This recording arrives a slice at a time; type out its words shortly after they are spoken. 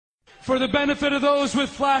For the benefit of those with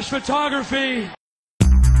flash photography.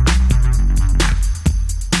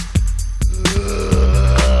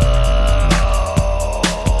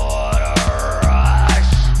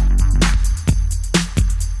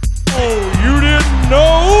 Oh, you didn't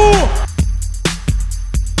know?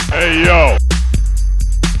 Hey, yo.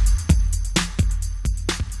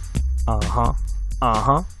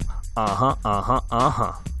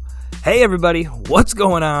 Hey everybody, what's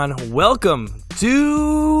going on? Welcome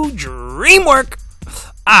to Dreamwork.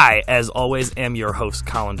 I, as always, am your host,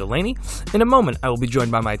 Colin Delaney. In a moment, I will be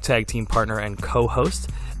joined by my tag team partner and co-host.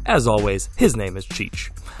 As always, his name is Cheech.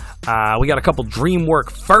 We got a couple Dreamwork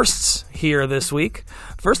firsts here this week.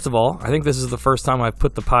 First of all, I think this is the first time I've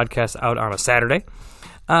put the podcast out on a Saturday.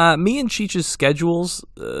 Me and Cheech's schedules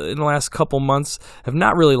in the last couple months have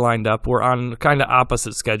not really lined up. We're on kind of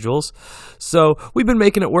opposite schedules. So we've been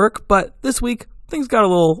making it work, but this week things got a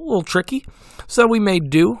little tricky. So we may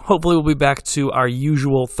do. Hopefully we'll be back to our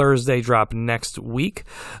usual Thursday drop next week.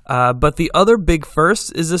 But the other big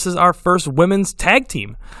first is this is our first women's tag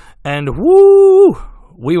team. And woo!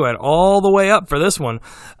 We went all the way up for this one.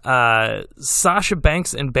 Sasha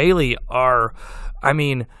Banks and Bayley are,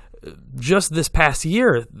 just this past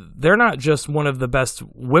year, they're not just one of the best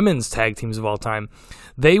women's tag teams of all time.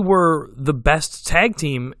 They were the best tag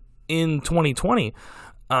team in 2020.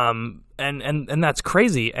 And that's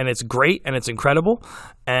crazy, and it's great, and it's incredible.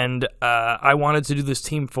 And I wanted to do this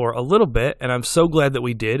team for a little bit, and I'm so glad that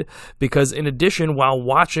we did, because in addition, while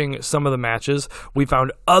watching some of the matches, we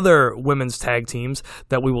found other women's tag teams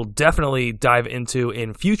that we will definitely dive into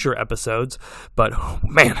in future episodes. But,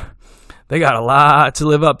 man, they got a lot to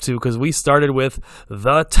live up to, because we started with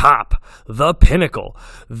the top, the pinnacle,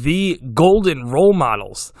 the golden role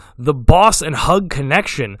models, the Boss and Hug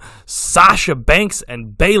connection, Sasha Banks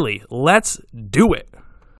and Bayley. Let's do it.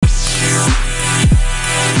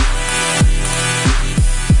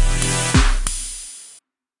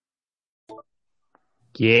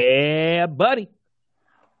 Yeah, buddy.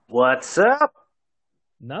 What's up?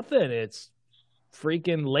 Nothing. It's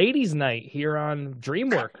freaking ladies' night here on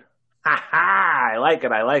Dreamwork. Ha ha! I like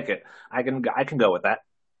it. I can go with that.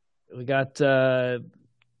 We got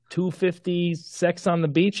 250 sex on the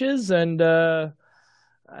beaches, and I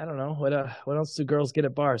don't know what else do girls get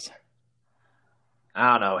at bars?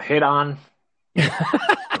 I don't know. Hit on.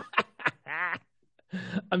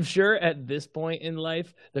 I'm sure at this point in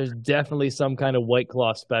life, there's definitely some kind of White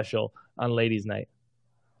Claw special on ladies' night.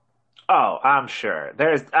 Oh, I'm sure.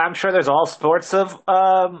 I'm sure there's all sorts of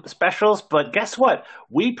specials, but guess what?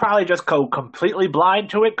 We probably just go completely blind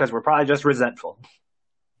to it because we're probably just resentful.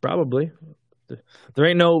 Probably. There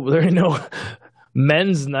ain't no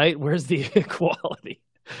men's night. Where's the equality?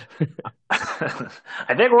 I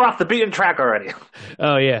think we're off the beaten track already.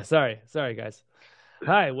 Oh yeah, sorry guys.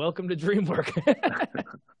 Hi, welcome to Dreamwork.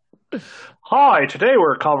 Hi, today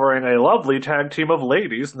we're covering a lovely tag team of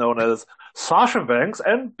ladies known as Sasha Banks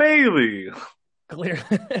and Bayley.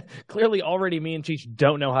 Clearly already me and Cheech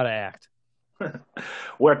don't know how to act.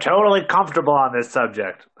 We're totally comfortable on this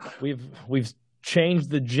subject. We've changed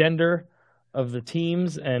the gender of the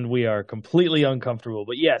teams, and we are completely uncomfortable.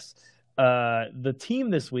 But yes, the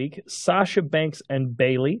team this week, Sasha Banks and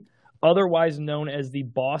Bayley, otherwise known as the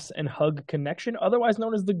Boss and Hug Connection, otherwise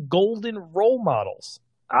known as the Golden Role Models.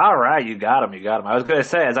 All right, you got him. I was going to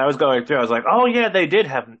say, as I was going through, I was like, oh yeah, they did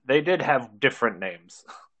have different names.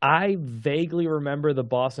 I vaguely remember the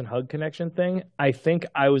Boss and Hug Connection thing. I think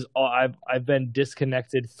I've been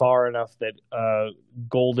disconnected far enough that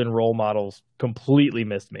Golden Role Models completely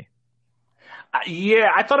missed me. Yeah,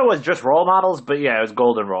 I thought it was just role models, but yeah, it was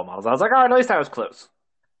Golden Role Models. I was like, all right, at least I was close.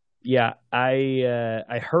 Yeah,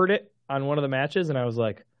 I heard it on one of the matches, and I was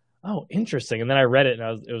like, oh, interesting. And then I read it,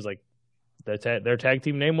 and it was like, their tag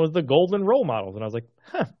team name was the Golden Role Models. And I was like,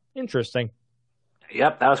 huh, interesting.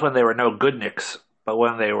 Yep, that was when they were no good Knicks. But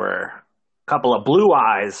when they were a couple of blue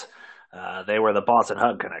eyes, they were the Boss and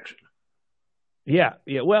Hug Connection. Yeah.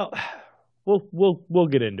 Well, we'll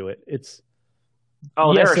get into it. It's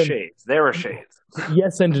there are shades.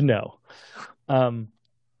 Yes and no.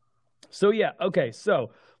 So yeah, okay. So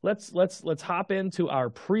let's hop into our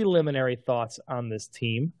preliminary thoughts on this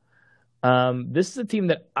team. This is a team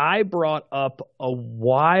that I brought up a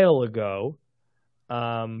while ago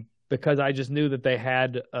because I just knew that they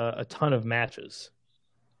had a ton of matches.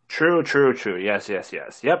 True. Yes.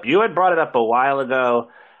 Yep, you had brought it up a while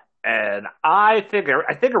ago, and I think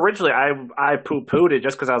originally I poo-pooed it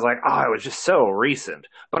just because I was like, oh, it was just so recent.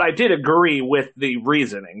 But I did agree with the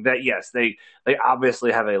reasoning that, yes, they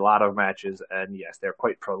obviously have a lot of matches, and yes, they're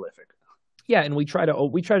quite prolific. Yeah, and we try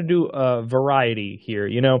to do variety here.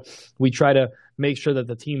 You know, we try to make sure that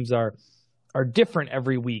the teams are different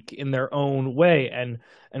every week in their own way. And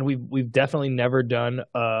we've definitely never done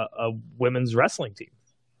a women's wrestling team.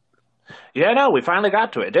 Yeah, no, we finally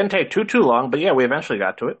got to it. It didn't take too long, but yeah, we eventually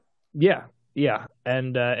got to it. Yeah.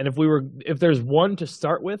 And if there's one to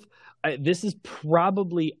start with, this is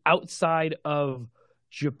probably outside of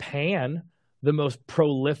Japan, the most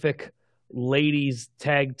prolific ladies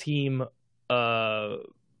tag team, ever.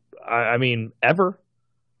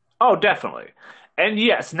 Oh, definitely. And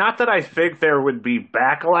yes, not that I think there would be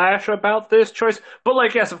backlash about this choice, but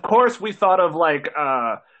like, yes, of course, we thought of like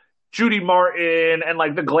Judy Martin and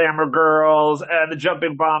like the Glamour Girls and the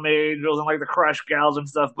Jumping Bomb Angels and like the Crush Gals and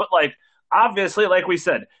stuff. But like, obviously, like we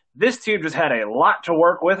said, this team just had a lot to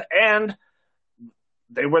work with, and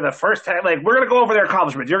they were the first time. Like, we're gonna go over their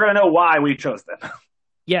accomplishments. You're gonna know why we chose them.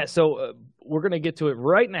 Yeah, so we're gonna get to it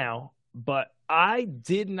right now, but I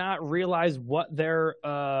did not realize what their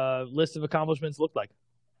list of accomplishments looked like.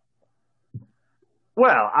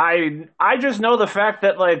 Well, I just know the fact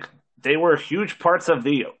that like they were huge parts of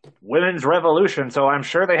the women's revolution, so I'm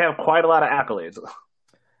sure they have quite a lot of accolades.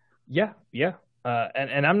 Yeah.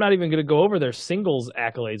 And I'm not even going to go over their singles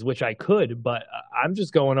accolades, which I could, but I'm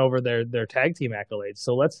just going over their tag team accolades.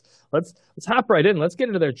 So let's hop right in. Let's get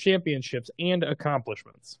into their championships and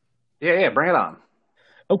accomplishments. Yeah, bring it on.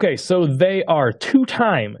 Okay, so they are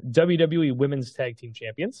 2-time WWE Women's Tag Team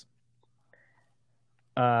Champions.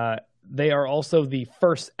 They are also the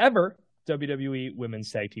first ever WWE Women's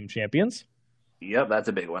Tag Team Champions. Yep, that's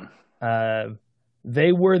a big one.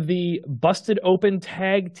 They were the Busted Open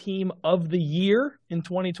Tag Team of the Year in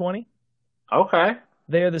 2020. Okay.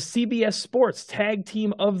 They are the CBS Sports Tag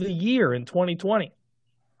Team of the Year in 2020.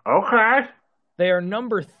 Okay. They are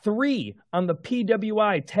number 3 on the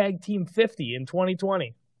PWI Tag Team 50 in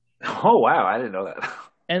 2020. Oh, wow. I didn't know that.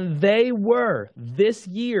 And they were this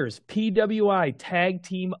year's PWI Tag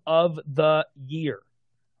Team of the Year.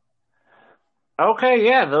 Okay,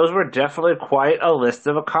 yeah, those were definitely quite a list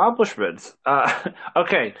of accomplishments.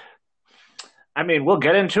 Okay. I mean, we'll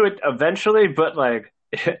get into it eventually, but like,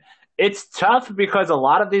 it's tough because a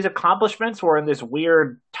lot of these accomplishments were in this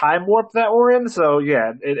weird time warp that we're in. So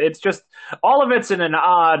yeah, it's just all of it's in an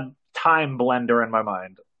odd time blender in my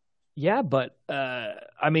mind. Yeah, but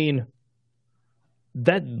I mean,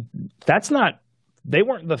 that's not. They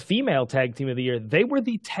weren't the female tag team of the year. They were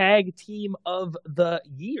the tag team of the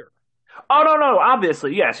year. Oh no,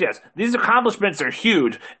 obviously, yes. These accomplishments are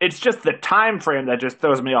huge. It's just the time frame that just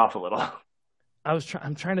throws me off a little.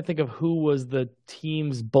 I'm trying to think of who was the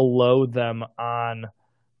teams below them on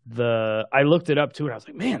the. I looked it up too, and I was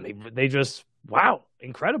like, man, they just wow,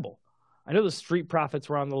 incredible. I know the Street Profits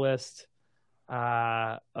were on the list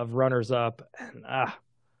of runners up, and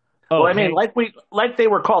well, I mean, like they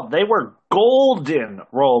were called. They were golden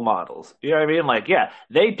role models. You know what I mean? Like, yeah,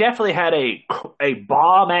 they definitely had a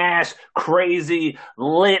bomb ass, crazy,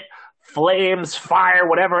 lit, flames, fire,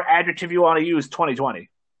 whatever adjective you want to use. 2020.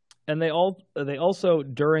 And they also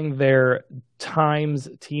during their times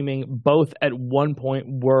teaming, both at one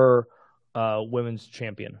point were women's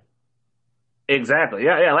champion. Exactly.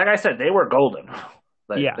 Yeah. Like I said, they were golden.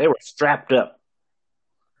 Like, yeah, they were strapped up.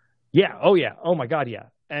 Yeah. Oh yeah. Oh my God. Yeah.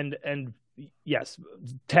 And yes,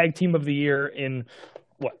 tag team of the year in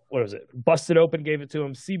what was it? Busted Open gave it to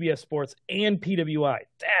him, CBS Sports and PWI.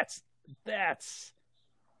 That's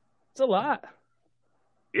a lot.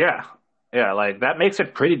 Yeah, like that makes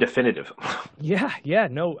it pretty definitive. Yeah.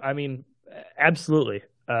 No, I mean, absolutely.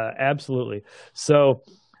 So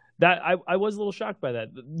that I was a little shocked by that.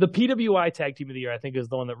 The PWI tag team of the year, I think, is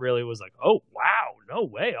the one that really was like, oh wow, no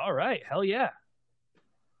way, all right, hell yeah.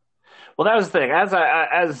 Well, that was the thing. As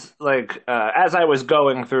I was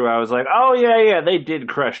going through, I was like, "Oh yeah, they did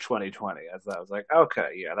crush 2020." As I was like,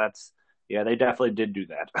 "Okay, yeah, they definitely did do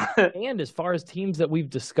that." And as far as teams that we've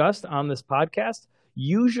discussed on this podcast,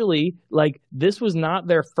 usually, like, this was not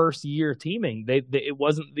their first year teaming. It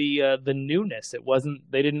wasn't the newness. It wasn't.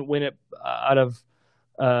 They didn't win it out of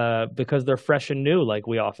because they're fresh and new, like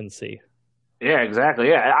we often see. Yeah, exactly.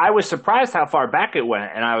 Yeah, I was surprised how far back it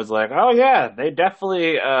went, and I was like, "Oh yeah, they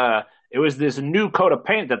definitely." It was this new coat of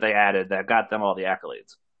paint that they added that got them all the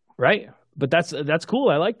accolades. Right, but that's cool.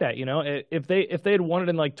 I like that. You know, if they had won it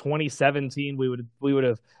in like 2017, we would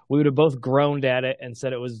have both groaned at it and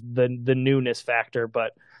said it was the newness factor.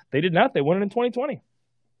 But they did not. They won it in 2020.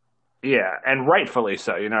 Yeah, and rightfully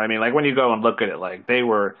so. You know what I mean? Like when you go and look at it, like they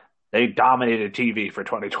dominated TV for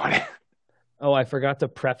 2020. Oh, I forgot to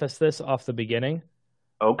preface this off the beginning.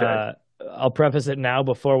 Okay. I'll preface it now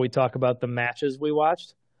before we talk about the matches we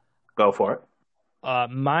watched. Go for it.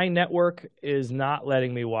 My network is not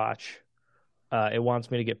letting me watch it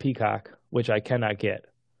wants me to get Peacock, which I cannot get.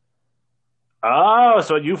 Oh,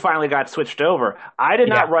 so you finally got switched over. I did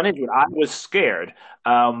Yeah. not run into it. I was scared.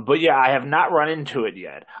 But yeah, I have not run into it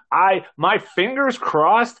yet. My fingers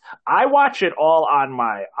crossed. I watch it all on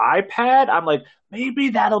my iPad. I'm like, maybe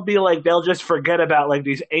that'll be like they'll just forget about like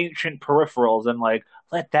these ancient peripherals and like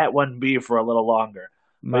let that one be for a little longer.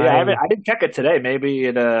 But yeah, My I didn't check it today. Maybe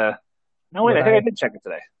it no wait, what I think I I did check it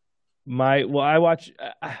today. my well, I watch.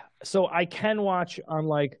 So I can watch on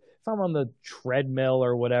like if I'm on the treadmill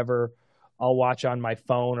or whatever, I'll watch on my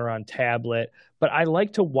phone or on tablet. But I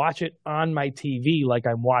like to watch it on my TV like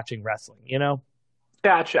I'm watching wrestling. You know.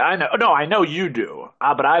 Gotcha. I know. No, I know you do.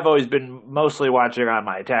 But I've always been mostly watching on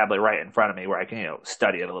my tablet right in front of me where I can,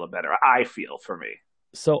 study it a little better. I feel for me.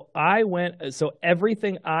 So I went. So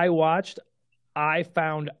everything I watched, I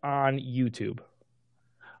found on YouTube.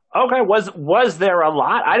 Okay, was there a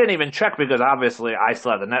lot? I didn't even check because obviously I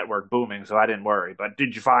still have the network booming, so I didn't worry. But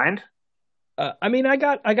did you find? I mean, I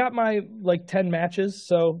got my like 10 matches,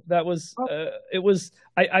 so that was it was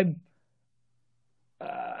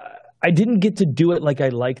I didn't get to do it like I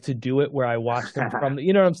like to do it, where I watched them from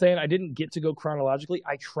you know what I'm saying? I didn't get to go chronologically.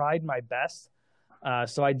 I tried my best,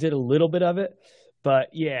 so I did a little bit of it. But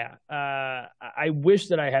yeah, I wish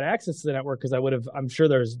that I had access to the network because I would have. I'm sure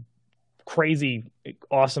there's crazy,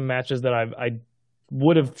 awesome matches that I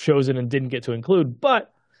would have chosen and didn't get to include.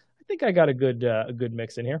 But I think I got a good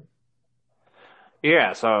mix in here.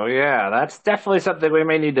 Yeah, so yeah, that's definitely something we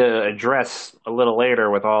may need to address a little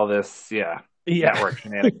later with all this, Yeah, network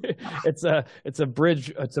shenanigans. it's a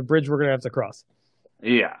bridge. It's a bridge we're gonna have to cross.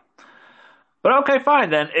 Yeah. But okay,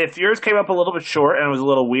 fine then. If yours came up a little bit short and it was a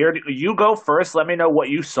little weird, you go first. Let me know what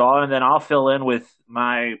you saw, and then I'll fill in with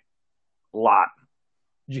my lot.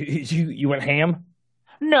 You went ham.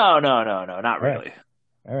 No, no, no, no, not All right. really.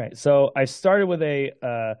 All right. So I started with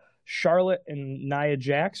a Charlotte and Nia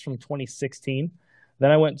Jax from 2016. Then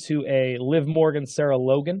I went to a Liv Morgan, Sarah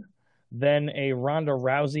Logan. Then a Ronda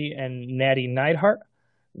Rousey and Natty Neidhart.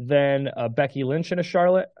 Then a Becky Lynch and a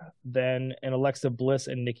Charlotte. Then an Alexa Bliss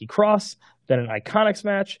and Nikki Cross. Then an Iconics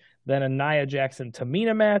match. Then a Nia Jax and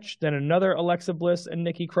Tamina match. Then another Alexa Bliss and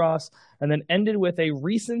Nikki Cross. And then ended with a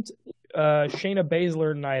recent Shayna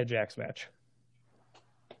Baszler Nia Jax match.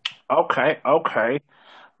 Okay, okay.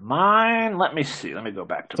 Mine, let me see. Let me go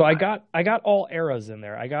back to So mine. I got all eras in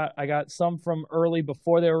there. I got some from early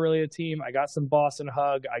before they were really a team. I got some Boston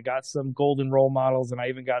Hug. I got some Golden Role Models, and I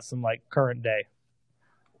even got some like current day.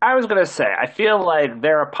 I was gonna say, I feel like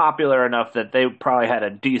they're popular enough that they probably had a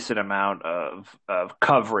decent amount of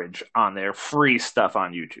coverage on their free stuff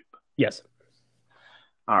on YouTube. Yes.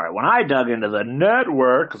 All right, when I dug into the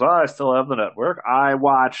network, because I still have the network, I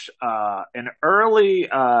watched an early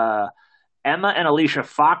Emma and Alicia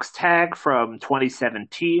Fox tag from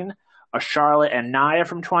 2017, a Charlotte and Nia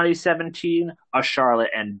from 2017, a Charlotte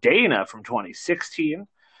and Dana from 2016,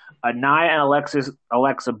 a Nia and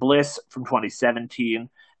Alexa Bliss from 2017,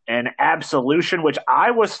 and Absolution, which I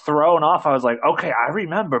was thrown off. I was like, okay, I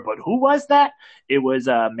remember, but who was that? It was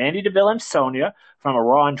Mandy Deville and Sonya from a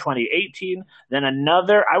Raw in 2018. Then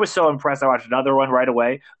another, I was so impressed, I watched another one right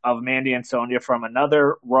away of Mandy and Sonya from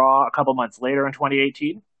another Raw a couple months later in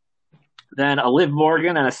 2018. Then a Liv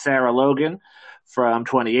Morgan and a Sarah Logan from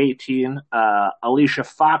 2018. Alicia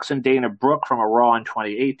Fox and Dana Brooke from a Raw in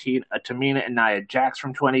 2018. A Tamina and Nia Jax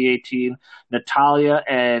from 2018. Natalya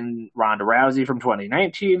and Ronda Rousey from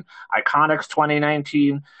 2019. Iconics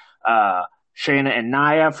 2019. Shayna and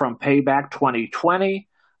Nia from Payback 2020.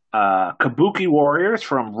 Kabuki Warriors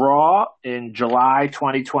from Raw in July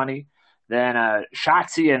 2020. Then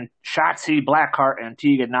Shotzi Blackheart and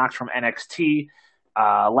Tegan Knox from NXT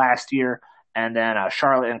last year, and then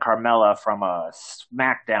Charlotte and Carmella from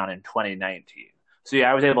SmackDown in 2019. So yeah,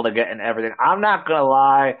 I was able to get in everything. I'm not gonna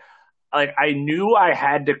lie, like I knew I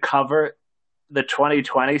had to cover the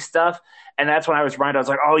 2020 stuff, and that's when I was reminded. I was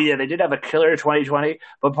like, oh yeah, they did have a killer 2020,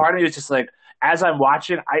 but part of me was just like, as I'm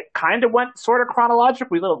watching, I kind of went sort of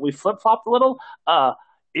chronological. We flip flopped a little.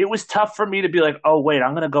 It was tough for me to be like, oh, wait,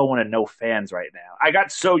 I'm going to go into no fans right now. I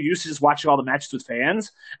got so used to just watching all the matches with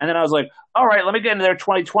fans. And then I was like, all right, let me get into their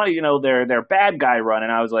 2020, their bad guy run.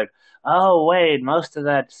 And I was like, oh, wait, most of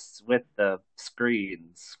that's with the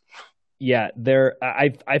screens. Yeah,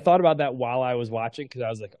 I thought about that while I was watching because I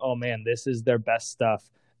was like, oh man, this is their best stuff.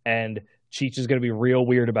 And Cheech is going to be real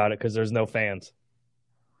weird about it because there's no fans.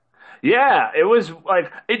 Yeah, it was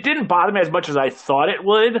like it didn't bother me as much as I thought it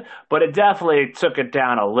would, but it definitely took it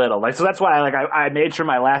down a little. Like so that's why I made sure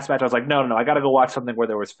my last match I was like, no, I got to go watch something where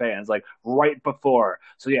there was fans like right before.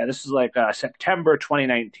 So yeah, this was like September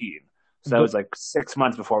 2019. So that was like 6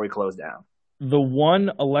 months before we closed down. the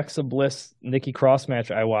one Alexa Bliss Nikki Cross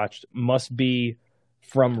match I watched must be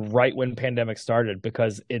from right when pandemic started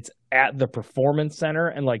because it's at the Performance Center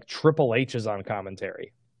and like Triple H is on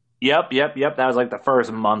commentary. Yep. That was like the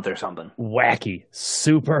first month or something. Wacky,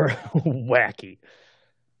 super wacky.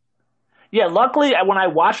 Yeah, luckily when I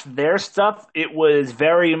watched their stuff, it was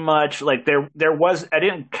very much like I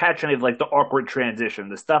didn't catch any of like the awkward transition.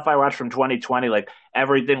 The stuff I watched from 2020, like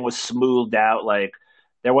everything was smoothed out. Like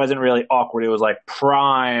there wasn't really awkward. It was like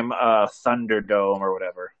prime Thunderdome or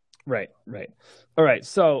whatever. Right. All right,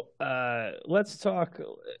 so let's talk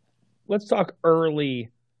early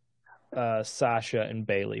Sasha and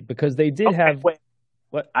Bayley because they did have. Wait.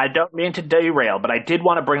 What? I don't mean to derail, but I did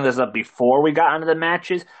want to bring this up before we got into the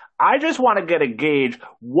matches. I just want to get a gauge.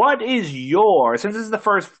 What is since this is the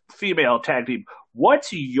first female tag team,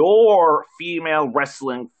 what's your female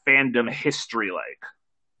wrestling fandom history like?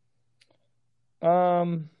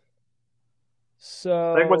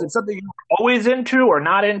 So like, was it something you were always into or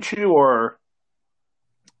not into or?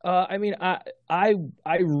 I mean, I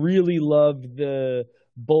really loved the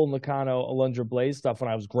Bull Nakano, Alundra Blaze stuff when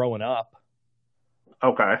I was growing up.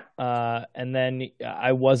 Okay. And then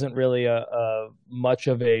I wasn't really a much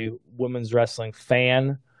of a women's wrestling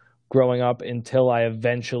fan growing up until I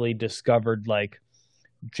eventually discovered like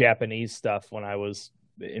Japanese stuff when I was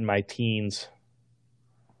in my teens.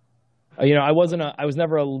 I was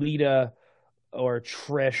never a Lita or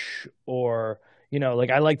Trish or, like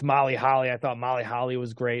I liked Molly Holly. I thought Molly Holly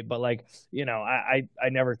was great, but like, I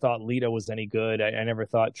never thought Lita was any good. I never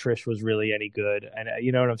thought Trish was really any good. And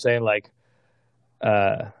you know what I'm saying? Like,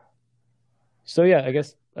 so yeah, I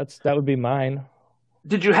guess that would be mine.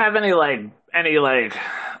 Did you have any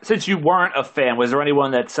since you weren't a fan, was there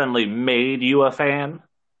anyone that suddenly made you a fan?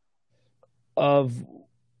 Well,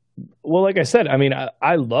 like I said, I mean,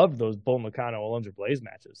 I loved those Bull Nakano Alundra Blaze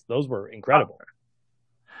matches. Those were incredible.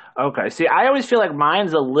 Okay. See, I always feel like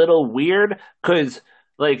mine's a little weird because,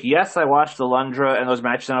 like, yes, I watched Alundra and those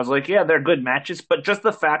matches and I was like, yeah, they're good matches, but just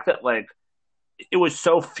the fact that, like, it was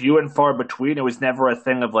so few and far between. It was never a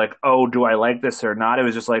thing of like, oh, do I like this or not? It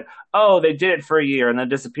was just like, oh, they did it for a year and then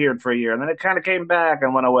disappeared for a year and then it kind of came back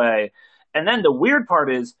and went away. And then the weird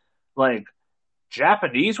part is like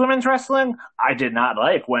Japanese women's wrestling, I did not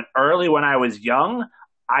like. When I was young,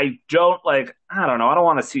 I don't know, I don't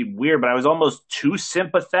want to seem weird, but I was almost too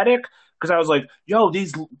sympathetic because I was like, yo,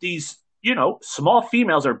 these small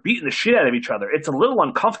females are beating the shit out of each other. It's a little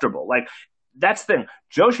uncomfortable. Like, that's the thing.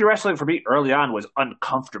 Joshi wrestling for me early on was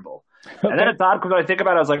uncomfortable. Okay. And then it's odd because when I think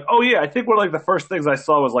about it, I was like, oh yeah, I think one of like the first things I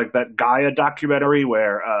saw was like that Gaia documentary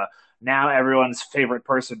where now everyone's favorite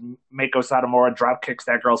person, Mako Satomura, drop kicks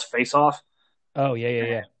that girl's face off. Oh,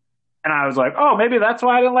 yeah. And I was like, oh, maybe that's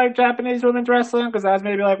why I didn't like Japanese women's wrestling, because that was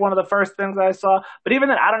maybe like one of the first things I saw. But even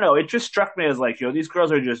then, I don't know. It just struck me as like, these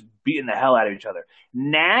girls are just beating the hell out of each other.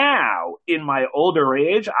 Now, in my older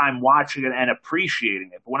age, I'm watching it and appreciating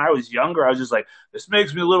it. But when I was younger, I was just like, this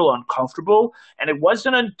makes me a little uncomfortable. And it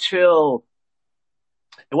wasn't until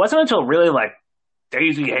really like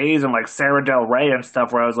Daisy Hayes and like Sarah Del Rey and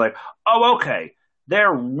stuff where I was like, oh, okay.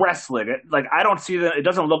 They're wrestling. Like, I don't see them. It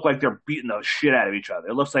doesn't look like they're beating the shit out of each other.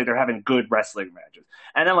 It looks like they're having good wrestling matches.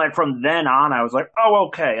 And then, like, from then on, I was like, oh,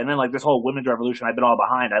 okay. And then, like, this whole women's revolution, I've been all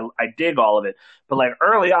behind. I dig all of it. But, like,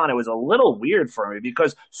 early on, it was a little weird for me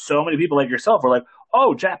because so many people like yourself were like,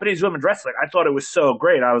 oh, Japanese women's wrestling. I thought it was so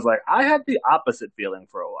great. I was like, I had the opposite feeling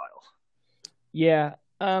for a while. Yeah,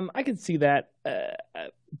 I can see that.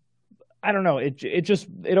 I don't know.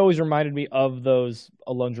 It always reminded me of those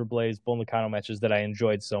Alundra Blaze Bull Nakano matches that I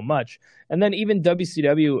enjoyed so much. And then even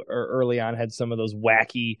WCW early on had some of those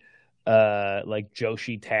wacky, like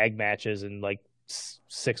Joshi tag matches and like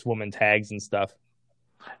 6-woman tags and stuff.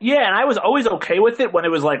 Yeah, and I was always okay with it when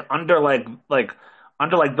it was like under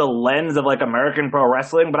the lens of like American pro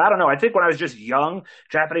wrestling. But I don't know. I think when I was just young,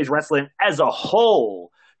 Japanese wrestling as a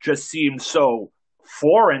whole just seemed so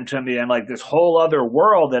foreign to me and like this whole other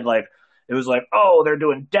world that like. It was like, oh, they're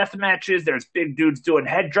doing death matches. There's big dudes doing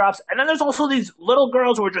head drops. And then there's also these little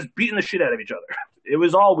girls who are just beating the shit out of each other. It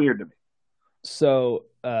was all weird to me. So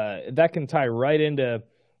that can tie right into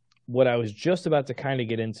what I was just about to kind of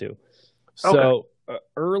get into. So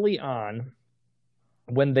early on,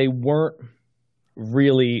 when they weren't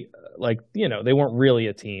really they weren't really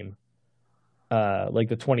a team, like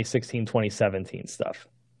the 2016, 2017 stuff,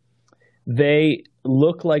 they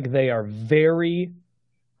look like they are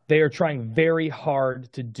trying very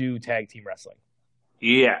hard to do tag team wrestling.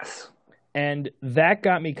 Yes. And that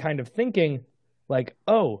got me kind of thinking, like,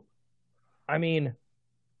 oh, I mean,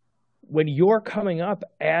 when you're coming up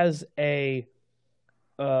as a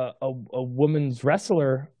woman's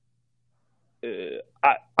wrestler,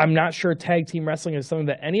 I'm not sure tag team wrestling is something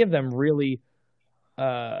that any of them really,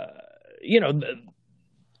 you know,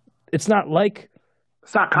 it's not like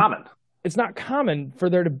It's not common. It's not common for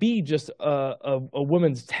there to be just a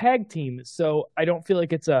women's tag team. So I don't feel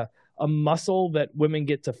like it's a muscle that women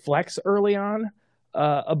get to flex early on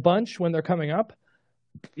a bunch when they're coming up.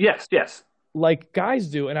 Yes. Like guys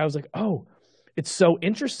do. And I was like, oh, it's so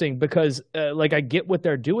interesting because like I get what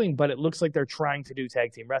they're doing, but it looks like they're trying to do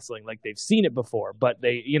tag team wrestling. Like they've seen it before, but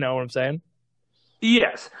they, you know what I'm saying?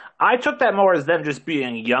 Yes, I took that more as them just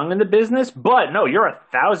being young in the business, but no, you're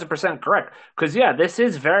 1,000% correct. Because yeah, this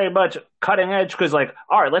is very much cutting edge. Because like,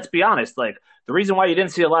 all right, let's be honest. Like the reason why you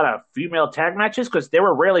didn't see a lot of female tag matches because there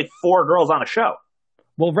were rarely 4 girls on a show.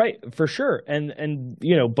 Well, right, for sure. And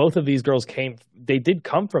you know, both of these girls they did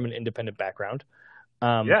come from an independent background.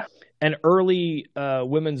 Yeah. And early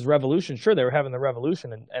women's revolution, sure, they were having the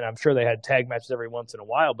revolution, and I'm sure they had tag matches every once in a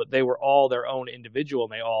while, but they were all their own individual,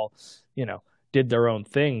 and they all, you know, did their own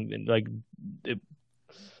thing. And like,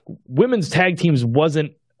 women's tag teams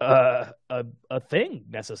wasn't a thing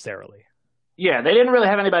necessarily. Yeah, they didn't really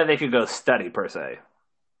have anybody they could go study per se.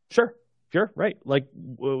 Sure, right. Like,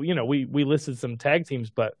 you know, we listed some tag teams,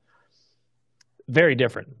 but very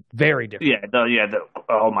different.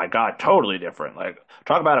 Oh my God, totally different. Like,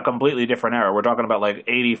 talk about a completely different era. We're talking about like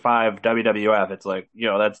 85 WWF. It's like, you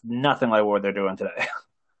know, that's nothing like what they're doing today.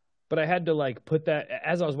 But I had to like put that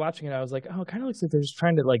as I was watching it. I was like, oh, it kind of looks like they're just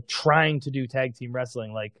trying to do tag team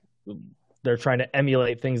wrestling. Like they're trying to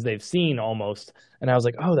emulate things they've seen almost. And I was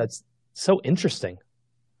like, oh, that's so interesting.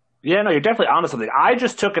 Yeah, no, you're definitely onto something. I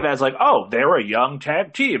just took it as like, oh, they're a young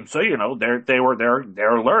tag team, so you know they're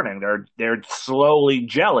learning, they're slowly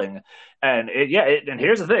gelling, and and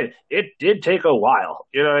here's the thing, it did take a while,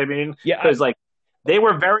 you know what I mean? Yeah, because like they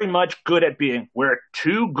were very much good at being we're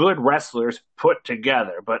 2 good wrestlers put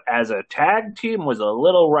together, but as a tag team was a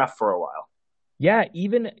little rough for a while. Yeah,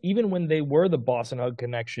 even when they were the Boss 'n' Hug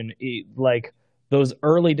Connection, like those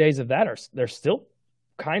early days of that they're still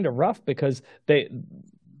kind of rough because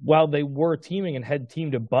while they were teaming and had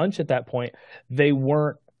teamed a bunch at that point, they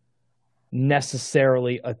weren't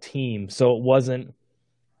necessarily a team. So it wasn't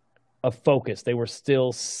a focus. They were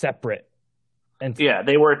still separate. And yeah,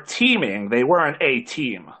 they were teaming. They weren't a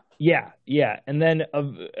team. Yeah. And then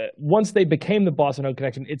once they became the Boss 'n' Hug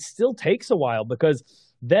Connection, it still takes a while because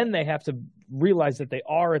then they have to realize that they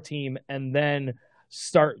are a team and then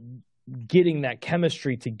start getting that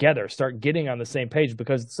chemistry together, start getting on the same page,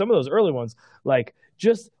 because some of those early ones, like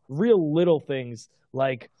just real little things,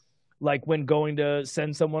 like when going to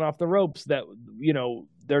send someone off the ropes that, you know,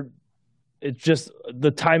 it's just the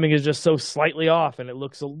timing is just so slightly off and it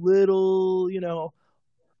looks a little, you know,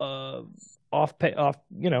 off,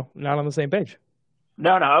 you know, not on the same page.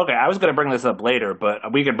 No, okay. I was going to bring this up later,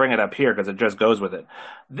 but we can bring it up here because it just goes with it.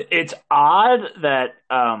 It's odd that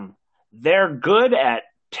they're good at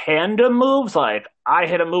tandem moves, like I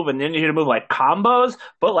hit a move and then you hit a move, like combos,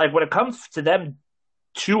 but like when it comes to them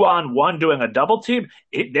 2-on-1 doing a double team,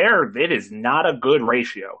 it is not a good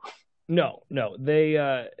ratio. No,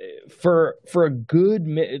 they for a good,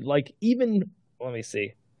 like, even, let me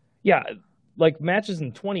see, yeah, like matches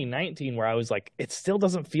in 2019 where I was like, it still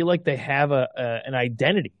doesn't feel like they have an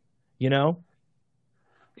identity, you know?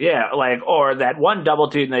 Yeah, like, or that one double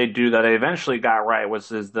team they do that I eventually got right was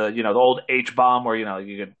the old H bomb where, you know,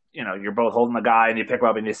 you could, you know, you're both holding the guy and you pick him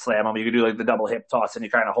up and you slam him. You could do like the double hip toss and you're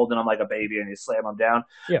kind of holding him like a baby and you slam him down.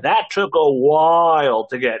 Yeah. That took a while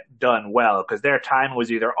to get done well because their time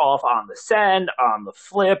was either off on the send, on the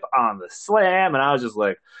flip, on the slam. And I was just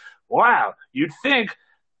like, wow, you'd think,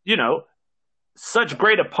 you know, such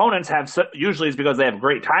great opponents usually it's because they have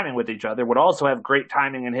great timing with each other, would also have great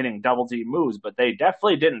timing in hitting double team moves, but they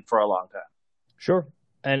definitely didn't for a long time. Sure.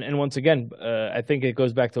 And once again, I think it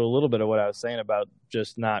goes back to a little bit of what I was saying about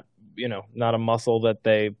just not a muscle that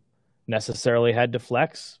they necessarily had to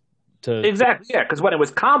flex to. Exactly, yeah, because when it was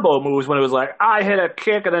combo moves, when it was like, I hit a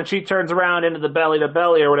kick and then she turns around into the belly to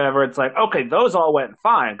belly or whatever, it's like, okay, those all went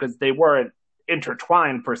fine because they weren't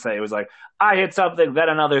intertwined per se. It was like, I hit something, then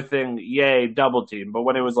another thing, yay, double team. But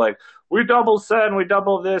when it was like, we double send, we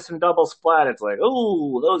double this and double splat, it's like,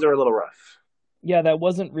 ooh, those are a little rough. Yeah, that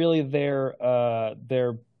wasn't really their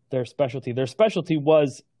specialty. Their specialty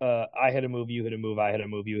was I hit a move, you hit a move, I hit a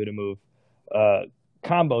move, you hit a move,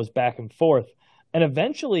 combos back and forth. And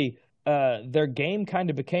eventually their game kind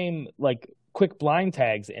of became like quick blind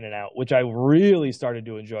tags in and out, which I really started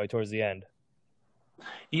to enjoy towards the end.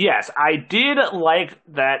 Yes, I did like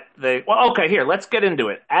that. Well, okay, here, let's get into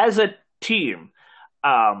it. As a team,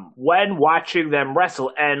 when watching them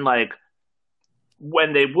wrestle, and like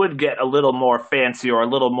when they would get a little more fancy or a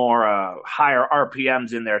little more higher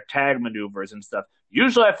RPMs in their tag maneuvers and stuff,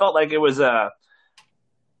 usually I felt like it was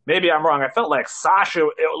maybe I'm wrong. I felt like Sasha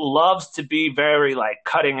loves to be very like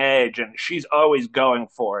cutting edge, and she's always going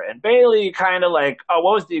for it. And Bayley kind of like, oh,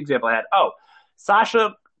 what was the example I had? Oh,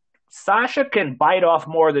 Sasha can bite off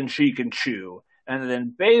more than she can chew, and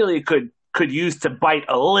then Bayley could use to bite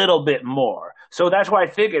a little bit more. So that's why I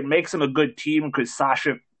think it makes them a good team, because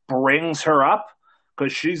Sasha brings her up,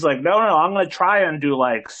 because she's like, no, I'm going to try and do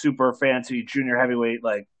like super fancy junior heavyweight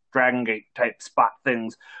like Dragon Gate type spot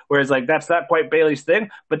things, whereas like that's not quite Bayley's thing.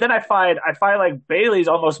 But then I find like Bayley's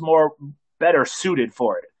almost more better suited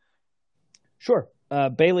for it. Sure.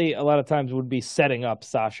 Bayley a lot of times would be setting up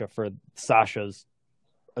Sasha for Sasha's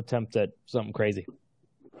attempt at something crazy.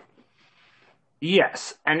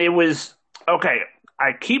 Yes, and it was okay.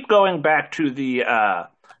 I keep going back to the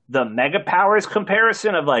Mega Powers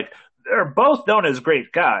comparison of like, they're both known as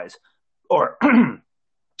great guys or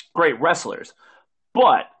great wrestlers,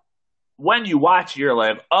 but when you watch, you're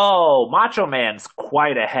like, oh, Macho Man's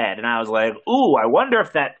quite ahead. And I was like, ooh, I wonder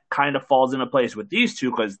if that kind of falls into place with these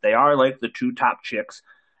two, because they are like the two top chicks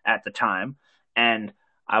at the time. And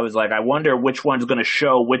I was like, I wonder which one's going to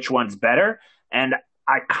show which one's better. And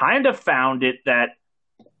I kind of found it that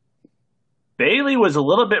Bayley was a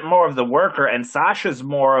little bit more of the worker, and Sasha's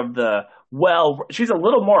more of the, well, she's a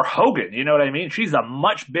little more Hogan. You know what I mean? She's a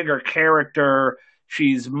much bigger character.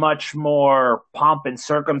 She's much more pomp and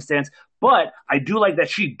circumstance. But I do like that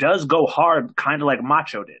she does go hard, kind of like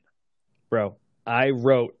Macho did. Bro, I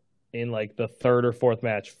wrote in like the third or fourth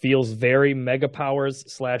match, feels very Mega Powers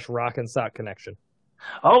 / Rock and Sock connection.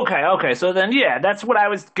 Okay. So then, yeah, that's what I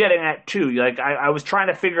was getting at too. Like, I was trying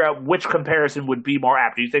to figure out which comparison would be more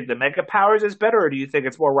apt. Do you think the Mega Powers is better, or do you think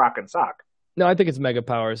it's more Rock and Sock? No, I think it's Mega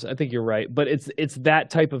Powers. I think you're right. But it's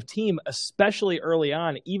that type of team, especially early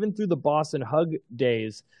on, even through the Boston Hug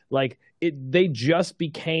days. Like, they just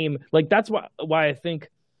became like, that's why I think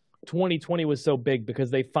 2020 was so big,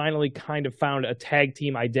 because they finally kind of found a tag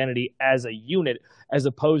team identity as a unit, as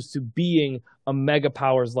opposed to being a Mega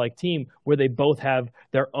Powers like team where they both have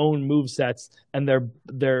their own movesets and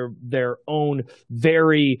their own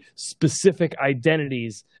very specific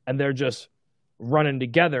identities, and they're just running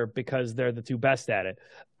together because they're the two best at it.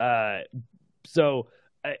 So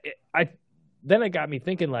then it got me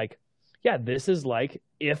thinking, like, yeah, this is like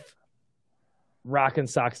if Rock and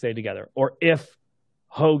Sock stayed together, or if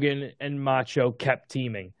Hogan and Macho kept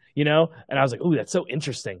teaming, you know? And I was like, ooh, that's so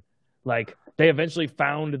interesting. Like, they eventually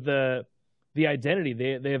found the identity.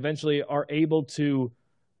 They eventually are able to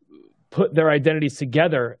put their identities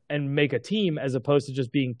together and make a team, as opposed to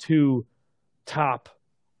just being two top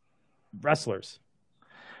wrestlers.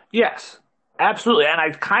 Yes, absolutely. And I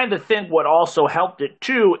kind of think what also helped it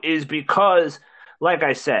too is because, like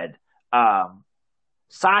I said,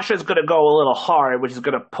 Sasha's going to go a little hard, which is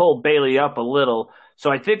going to pull Bayley up a little.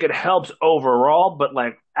 So I think it helps overall. But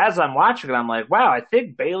like, as I'm watching it, I'm like, wow, I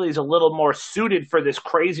think Bayley's a little more suited for this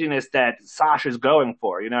craziness that Sasha's going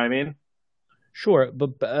for. You know what I mean? Sure,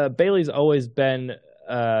 but Bayley's always been,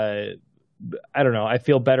 I don't know, I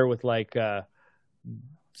feel better with like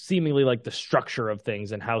seemingly like the structure of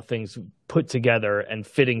things and how things put together and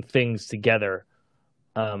fitting things together,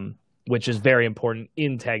 which is very important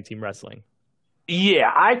in tag team wrestling.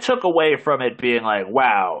 Yeah, I took away from it being like,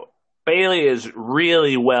 wow, Bayley is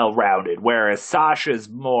really well rounded, whereas Sasha is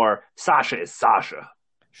Sasha.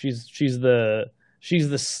 She's the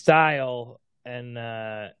style,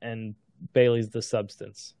 and Bayley's the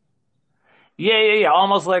substance. Yeah.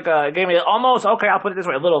 Almost like it gave me almost, okay, I'll put it this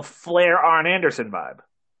way, a little Flair Arn Anderson vibe.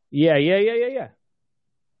 Yeah.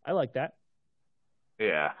 I like that.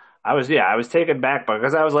 Yeah. I was taken back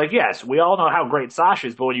because I was like, yes, we all know how great Sasha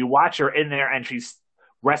is, but when you watch her in there and she's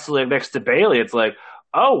wrestling next to Bayley, it's like,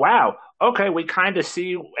 oh wow, okay, we kind of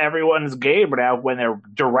see everyone's game now when they're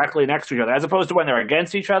directly next to each other, as opposed to when they're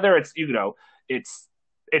against each other. It's, you know, it's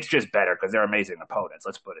just better because they're amazing opponents.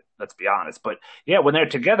 Let's be honest. But yeah, when they're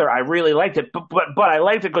together, I really liked it. But I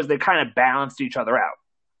liked it because they kind of balanced each other out.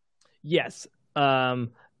 Yes.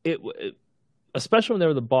 Especially when they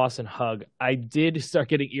were the Boston Hug, I did start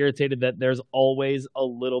getting irritated that there's always a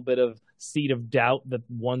little bit of seed of doubt that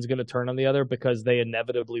one's going to turn on the other, because they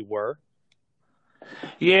inevitably were.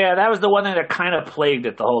 Yeah, that was the one thing that kind of plagued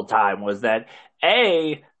it the whole time, was that,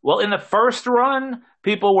 in the first run,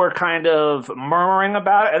 people were kind of murmuring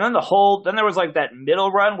about it, and then then there was like that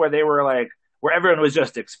middle run where they were like, where everyone was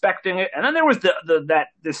just expecting it, and then there was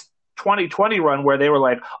this 2020 run where they were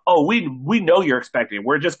like, oh, we know you're expecting it.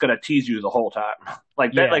 We're just going to tease you the whole time.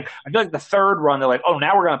 Like that, yeah. Like I feel like the third run, they're like, oh,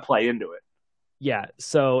 now we're going to play into it. Yeah,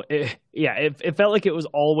 so it felt like it was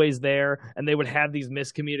always there, and they would have these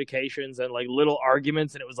miscommunications and like little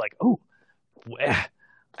arguments, and it was like, oh,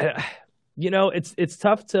 it's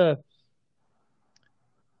tough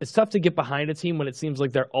to get behind a team when it seems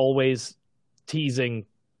like they're always teasing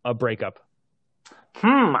a breakup.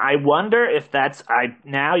 I wonder if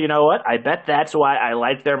now you know what? I bet that's why I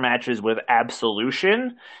like their matches with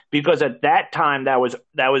Absolution, because at that time that was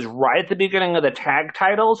right at the beginning of the tag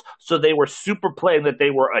titles, so they were super playing that they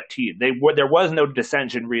were a team. There was no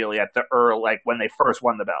dissension really at the like when they first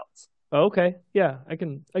won the belts. Okay, yeah, I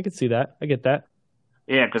can see that. I get that.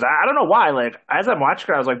 Yeah, because I don't know why. Like as I'm watching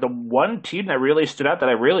it, I was like, the one team that really stood out that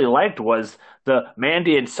I really liked was the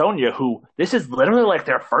Mandy and Sonya, who this is literally like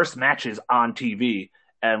their first matches on TV,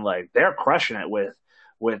 and like they're crushing it with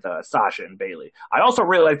Sasha and Bayley. I also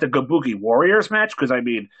really like the Kabuki Warriors match because I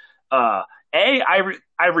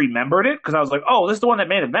remembered it because I was like, oh, this is the one that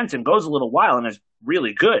main events and goes a little while and is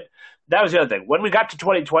really good. That was the other thing. When we got to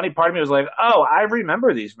 2020, part of me was like, oh, I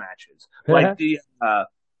remember these matches, like the.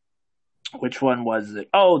 Which one was it?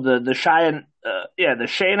 Oh, the Shia, the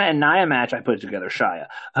Shayna and Nia match. I put it together, Shia.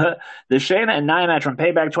 The Shayna and Nia match from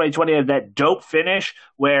Payback 2020 had that dope finish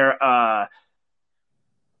where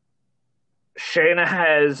Shayna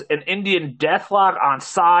has an Indian deathlock on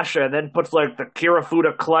Sasha, then puts like the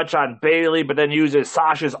Kirifuda clutch on Bayley, but then uses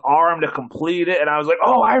Sasha's arm to complete it. And I was like,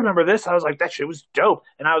 oh, I remember this. I was like, that shit was dope.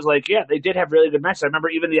 And I was like, yeah, they did have really good matches. I remember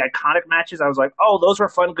even the Iconic matches. I was like, oh, those were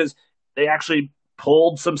fun because they actually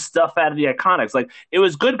pulled some stuff out of the Iconics. Like, it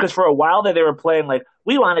was good because for a while there they were playing like,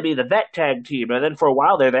 we want to be the vet tag team, and then for a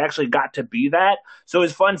while there they actually got to be that. So it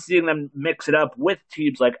was fun seeing them mix it up with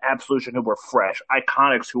teams like Absolution who were fresh,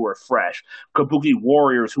 Iconics who were fresh, Kabuki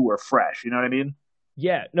Warriors who were fresh. You know what I mean?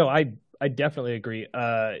 Yeah, no, I definitely agree.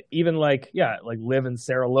 Even like Liv and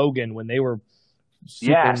Sarah Logan when they were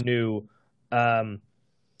super new. One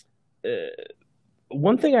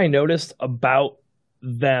thing I noticed about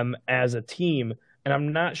them as a team, and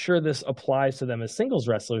I'm not sure this applies to them as singles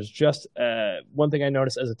wrestlers, just one thing I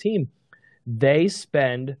noticed as a team, they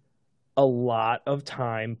spend a lot of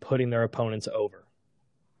time putting their opponents over.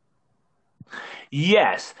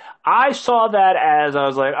 Yes, I saw that as I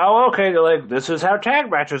was like, oh, okay, they're like, this is how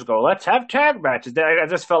tag matches go. Let's have tag matches. I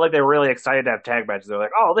just felt like they were really excited to have tag matches. They're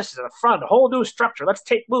like, oh, this is a fun, whole new structure. Let's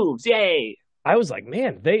take moves. Yay. I was like,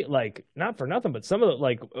 man, they like, not for nothing, but some of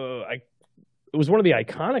the it was one of the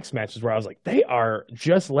Iconics matches where I was like, they are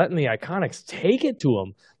just letting the Iconics take it to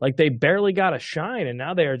them. Like, they barely got a shine, and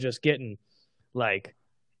now they are just getting, like,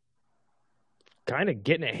 kind of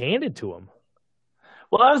getting it handed to them.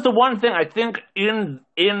 Well, that was the one thing I think in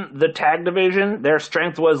the tag division, their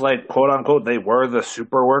strength was, like, quote unquote, they were the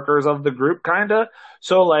super workers of the group, kind of.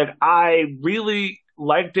 So, like, I really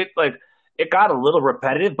liked it. Like, it got a little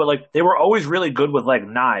repetitive, but like they were always really good with like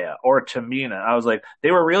Nia or Tamina. I was like, they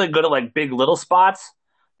were really good at like big little spots.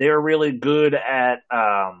 They were really good at.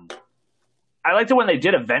 I liked it when they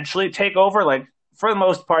did eventually take over. Like for the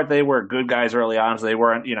most part, they were good guys early on, so they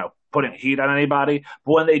weren't putting heat on anybody.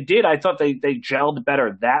 But when they did, I thought they gelled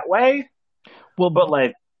better that way. Well, but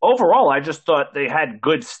like overall, I just thought they had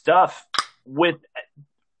good stuff with.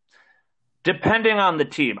 Depending on the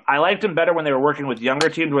team, I liked them better when they were working with younger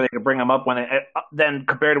teams where they could bring them up than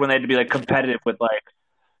compared to when they had to be like competitive with like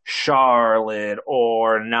Charlotte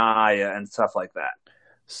or Nia and stuff like that.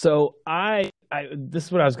 So this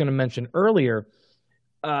is what I was going to mention earlier.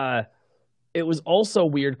 It was also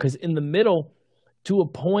weird because in the middle, to a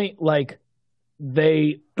point, like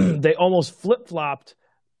they almost flip flopped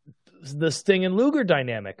the Sting and Luger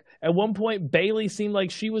dynamic. At one point, Bayley seemed like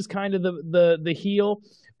she was kind of the heel,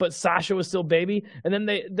 but Sasha was still baby. And then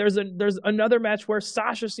there's another match where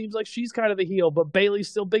Sasha seems like she's kind of the heel, but Bayley's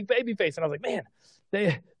still big baby face. And I was like,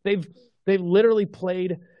 man, they've literally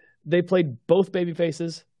played both baby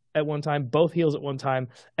faces at one time, both heels at one time,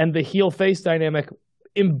 and the heel face dynamic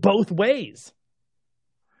in both ways.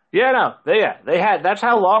 Yeah, no, they had. That's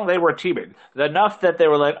how long they were teaming. Enough that they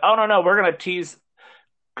were like, oh no, we're gonna tease.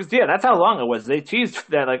 Because that's how long it was. They teased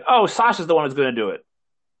that like, oh, Sasha's the one who's gonna do it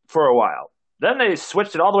for a while. Then they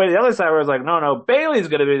switched it all the way to the other side where it was like, no, Bayley's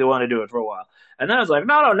going to be the one to do it for a while. And then it was like,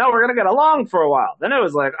 no, we're going to get along for a while. Then it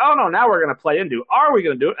was like, oh, no, now we're going to play into, are we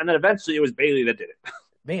going to do it? And then eventually it was Bayley that did it.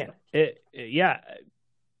 Man, yeah.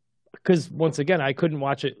 Because once again, I couldn't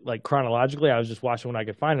watch it like chronologically. I was just watching when I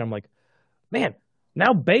could find it. I'm like, man,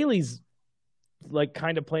 now Bayley's like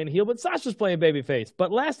kind of playing heel, but Sasha's playing babyface.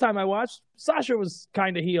 But last time I watched, Sasha was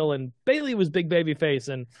kind of heel and Bayley was big babyface.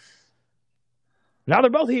 And now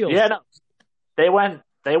they're both heels. Yeah, no. They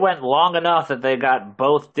went long enough that they got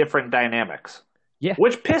both different dynamics. Yeah.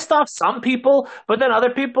 which pissed off some people, but then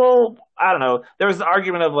other people, I don't know. There was an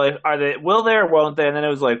argument of like, are they, will they or won't they? And then it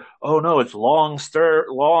was like, oh no, it's long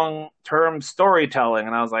term storytelling.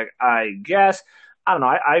 And I was like, I guess, I don't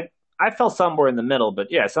know. I fell somewhere in the middle,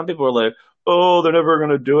 but yeah, some people were like, oh, they're never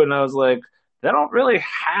going to do it. And I was like, they don't really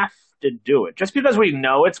have to do it. Just because we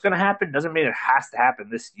know it's going to happen doesn't mean it has to happen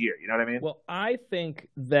this year. You know what I mean? Well, I think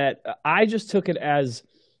that I just took it as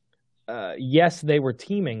yes, they were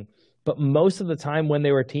teaming, but most of the time when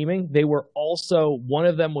they were teaming, they were also, one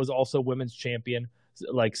of them was also women's champion,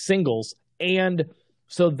 like singles. And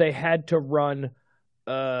so they had to run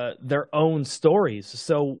their own stories.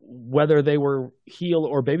 So whether they were heel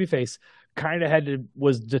or babyface kind of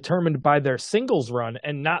was determined by their singles run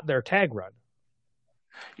and not their tag run.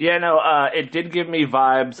 Yeah, no, it did give me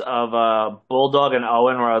vibes of Bulldog and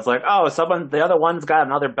Owen, where I was like, oh, the other one's got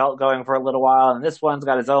another belt going for a little while, and this one's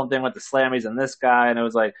got his own thing with the Slammies and this guy, and it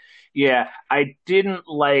was like, yeah, I didn't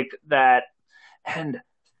like that, and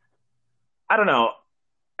I don't know,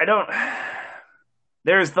 I don't.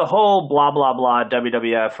 There's the whole blah blah blah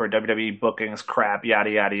WWF or WWE bookings crap, yada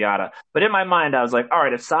yada yada. But in my mind, I was like, all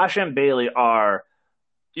right, if Sasha and Bailey are,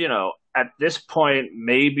 at this point,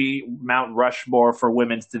 maybe Mount Rushmore for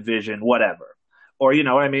women's division, whatever. Or, you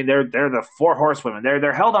know what I mean? They're the four horsewomen.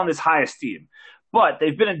 They're held on this high esteem. But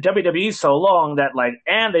they've been in WWE so long that, like,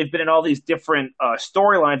 and they've been in all these different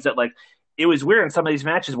storylines that, like, it was weird in some of these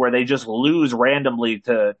matches where they just lose randomly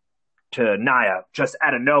to Nia just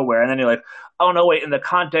out of nowhere. And then you're like, oh, no, wait, in the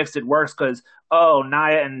context it works because, oh,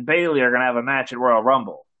 Nia and Bailey are going to have a match at Royal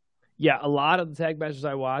Rumble. Yeah, a lot of the tag matches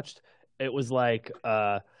I watched, it was like,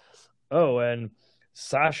 and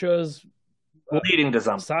Sasha's leading to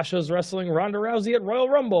something. Sasha's wrestling Ronda Rousey at Royal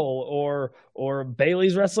Rumble, or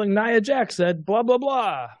Bailey's wrestling Nia Jax at blah blah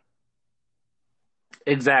blah.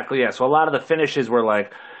 Exactly. Yeah. So a lot of the finishes were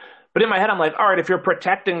like, but in my head, I'm like, all right, if you're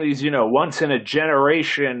protecting these, once in a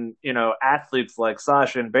generation, athletes like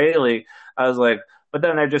Sasha and Bailey, I was like, but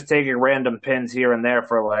then they're just taking random pins here and there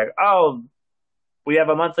for like, oh, we have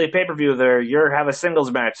a monthly pay per view there. You have a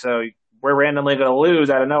singles match, so we're randomly going to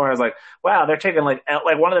lose out of nowhere. I was like, wow, they're taking like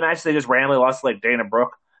one of the matches they just randomly lost to like Dana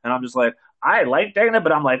Brooke. And I'm just like, I like Dana,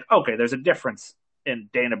 but I'm like, okay, there's a difference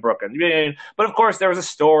in Dana Brooke. But of course, there was a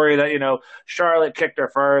story that, Charlotte kicked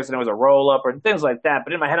her first and it was a roll up and things like that.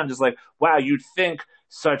 But in my head, I'm just like, wow, you'd think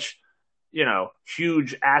such,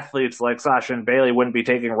 huge athletes like Sasha and Bailey wouldn't be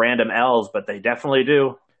taking random L's, but they definitely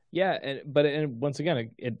do. Yeah. And once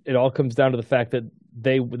again, it all comes down to the fact that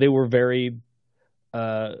they were very,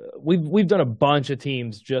 we've done a bunch of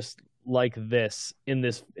teams just like this in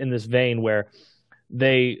this vein where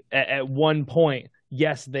they at one point,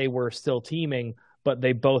 yes, they were still teaming, but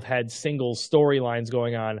they both had single storylines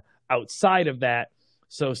going on outside of that.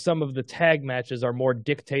 So some of the tag matches are more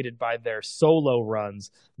dictated by their solo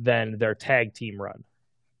runs than their tag team run.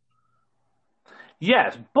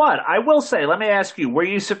 Yes, but I will say, let me ask you, were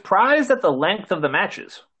you surprised at the length of the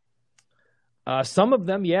matches? Some of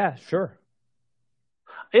them, yeah, sure.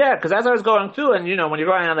 Yeah, because as I was going through, and when you're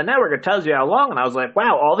going on the network, it tells you how long, and I was like,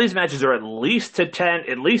 wow, all these matches are at least 10,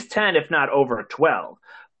 if not over 12.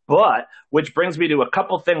 But, which brings me to a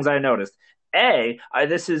couple things I noticed.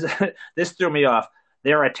 This threw me off.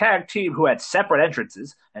 They're a tag team who had separate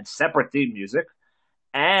entrances and separate theme music.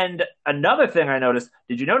 And another thing I noticed,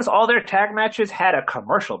 did you notice all their tag matches had a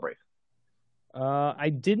commercial break? I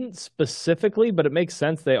didn't specifically, but it makes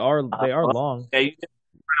sense. They are long. Yeah, you didn't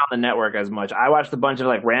on the network as much. I watched a bunch of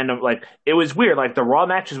like random, like it was weird. Like the Raw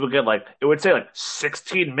matches would get like, it would say like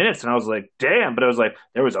 16 minutes, and I was like, damn. But it was like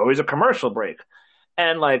there was always a commercial break.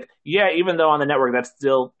 And like, yeah, even though on the network that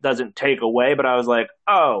still doesn't take away, but I was like,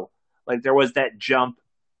 oh, like there was that jump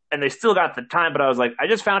and they still got the time, but I was like, I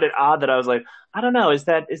just found it odd that I was like, I don't know, is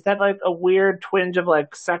that like a weird twinge of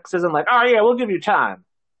like sexism? Like, oh yeah, we'll give you time.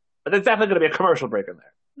 But there's definitely going to be a commercial break in there.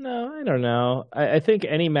 No, I don't know. I think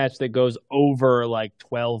any match that goes over like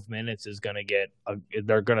 12 minutes is going to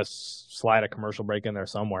they're going to slide a commercial break in there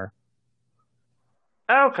somewhere.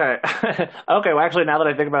 Okay. Okay. Well, actually, now that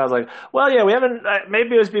I think about it, I was like, well, yeah, we haven't.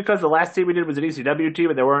 Maybe it was because the last team we did was an ECW team,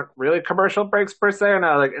 and there weren't really commercial breaks per se. And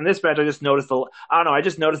I was like, in this match, I just noticed I don't know. I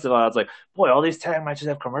just noticed it. I was like, boy, all these tag matches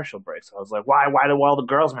have commercial breaks. I was like, why do all the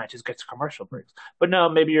girls matches get commercial breaks? But no,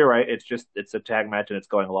 maybe you're right. It's a tag match and it's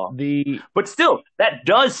going along. But still, that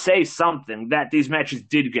does say something that these matches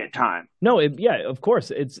did get time. No, yeah, of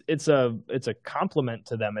course, it's a compliment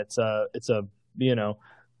to them. It's a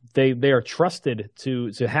They are trusted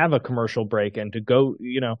to have a commercial break and to go,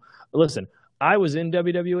 listen, I was in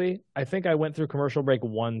WWE. I think I went through commercial break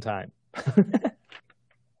one time.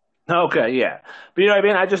 Okay, yeah. But you know what I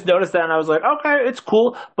mean? I just noticed that and I was like, okay, it's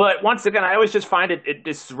cool. But once again, I always just find it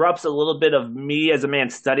disrupts a little bit of me as a man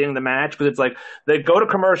studying the match because it's like they go to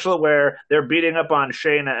commercial where they're beating up on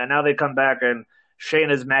Shayna and now they come back and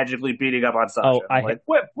Shayna's magically beating up on Sasha. Oh, I'm like,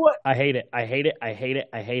 what? I hate it. I hate it. I hate it.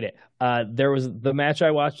 I hate it. There was the match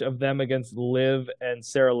I watched of them against Liv and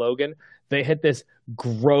Sarah Logan. They hit this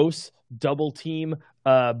gross double team.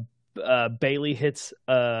 Bailey hits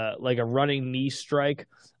like a running knee strike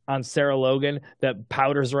on Sarah Logan that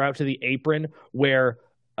powders her out to the apron, where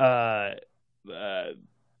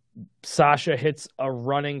Sasha hits a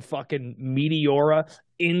running fucking Meteora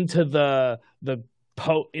into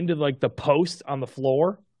into like the post on the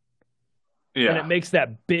floor. Yeah. And it makes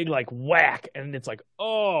that big like whack, and it's like,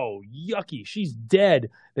 oh, yucky, she's dead.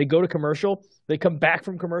 They go to commercial. They come back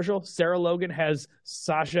from commercial. Sarah Logan has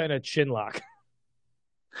Sasha in a chin lock.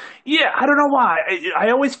 Yeah, I don't know why. I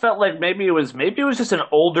always felt like maybe it was just an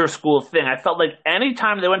older school thing. I felt like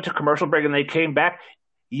anytime they went to commercial break and they came back,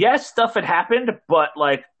 yes, stuff had happened, but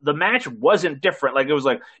like the match wasn't different. Like it was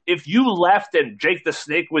like if you left and Jake the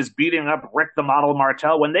Snake was beating up Rick the Model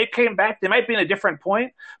Martel, when they came back, they might be in a different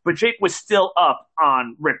point, but Jake was still up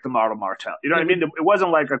on Rick the Model Martel. You know what I mean? It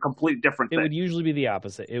wasn't like a complete different thing. It would usually be the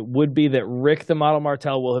opposite. It would be that Rick the Model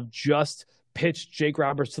Martel will have just pitched Jake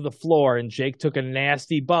Roberts to the floor, and Jake took a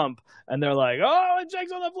nasty bump, and they're like, oh, and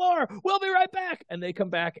Jake's on the floor, we'll be right back, and they come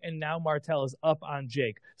back, and now Martel is up on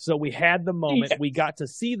Jake. So we had the moment, we got to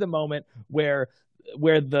see the moment where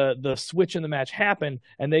the switch in the match happened,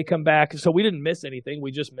 and they come back, so we didn't miss anything,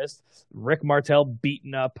 we just missed Rick Martel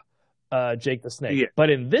beating up Jake the Snake. Yeah. But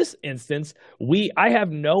in this instance, I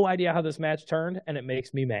have no idea how this match turned, and it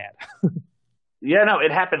makes me mad. Yeah, no,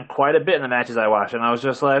 it happened quite a bit in the matches I watched, and I was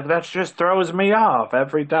just like, that just throws me off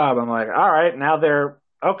every time. I'm like, all right, now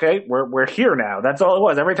we're here now. That's all it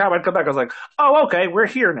was. Every time I'd come back, I was like, oh, okay, we're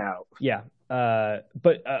here now. Yeah.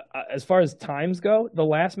 But as far as times go, the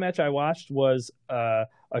last match I watched was a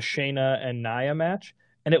Shayna and Nia match,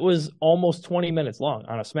 and it was almost 20 minutes long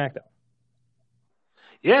on a SmackDown.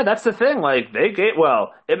 Yeah, that's the thing. Like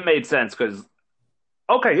it made sense because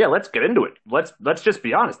okay, yeah, let's get into it. Let's just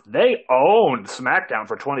be honest. They owned SmackDown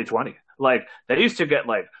for 2020. Like they used to get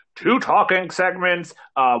like 2 talking segments.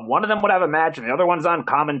 One of them would have a match, and the other one's on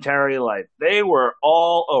commentary. Like they were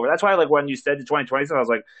all over. That's why, like when you said the 2020 stuff, I was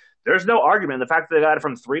like, there's no argument. The fact that they got it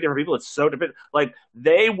from 3 different people, it's so different. Like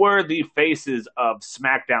they were the faces of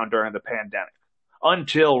SmackDown during the pandemic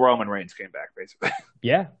until Roman Reigns came back, basically.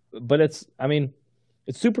 Yeah, but it's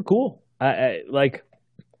super cool.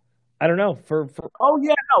 I don't know Oh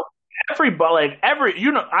yeah, no. Everybody, I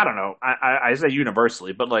don't know. I say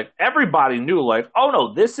universally, but like everybody knew, like, oh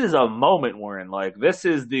no, this is a moment we're in. Like this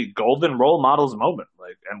is the golden role models moment.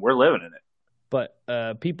 Like, and we're living in it.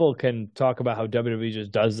 But people can talk about how WWE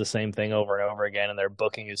just does the same thing over and over again, and their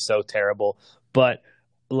booking is so terrible. But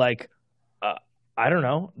like, I don't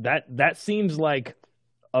know. That seems like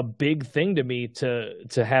a big thing to me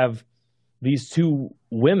to have these 2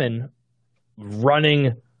 women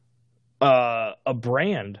running a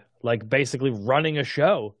brand, like basically running a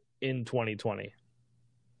show in 2020.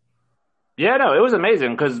 Yeah, no, it was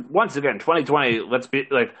amazing because once again, 2020. Let's be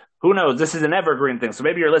like, who knows? This is an evergreen thing. So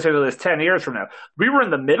maybe you're listening to this 10 years from now. We were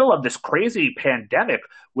in the middle of this crazy pandemic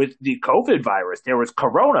with the COVID virus. There was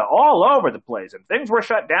Corona all over the place, and things were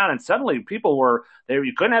shut down. And suddenly, people were there.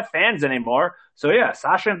 You couldn't have fans anymore. So yeah,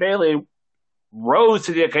 Sasha and Bayley rose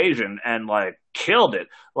to the occasion and like killed it.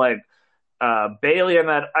 Like. Bailey and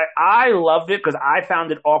that I loved it because I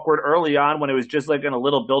found it awkward early on when it was just like in a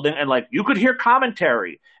little building and like you could hear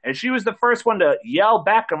commentary and she was the first one to yell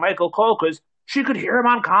back at Michael Cole because she could hear him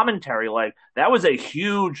on commentary. Like that was a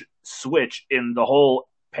huge switch in the whole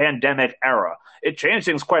pandemic era. It changed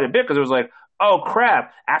things quite a bit because it was like, oh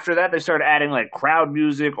crap. After that, they started adding like crowd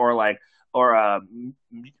music or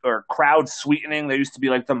crowd sweetening. There used to be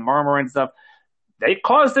like the murmur and stuff. They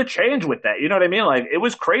caused a change with that. You know what I mean? Like it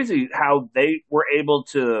was crazy how they were able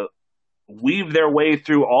to weave their way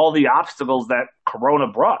through all the obstacles that Corona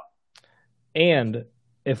brought. And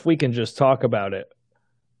if we can just talk about it,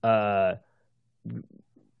 I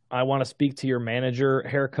want to speak to your manager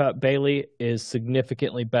haircut. Bailey is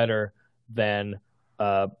significantly better than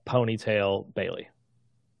ponytail Bailey.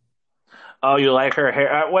 Oh, you like her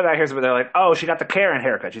hair? What I hear is they're like, oh, she got the Karen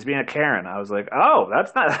haircut. She's being a Karen. I was like, oh,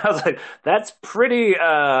 that's not. I was like, that's pretty.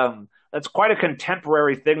 That's quite a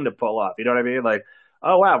contemporary thing to pull off. You know what I mean? Like,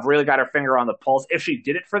 oh wow, I've really got her finger on the pulse. If she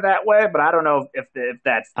did it for that way, but I don't know if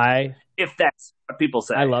that's what people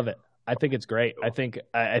say. I love it. I think it's great. I think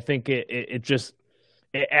it just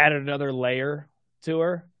added another layer to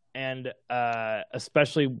her, and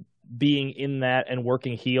especially being in that and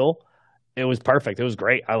working heel, it was perfect. It was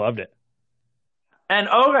great. I loved it. And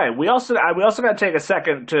okay, we also got to take a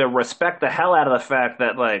second to respect the hell out of the fact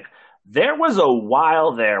that like there was a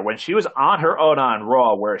while there when she was on her own on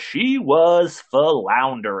Raw where she was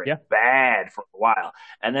floundering bad for a while,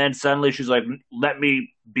 and then suddenly she's like, "Let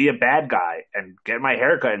me be a bad guy and get my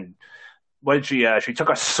haircut." And when she took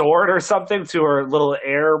a sword or something to her little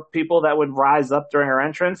air people that would rise up during her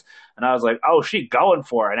entrance, and I was like, "Oh, she going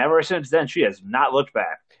for it." And ever since then, she has not looked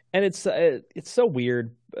back. And it's so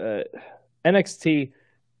weird. NXT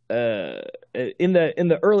in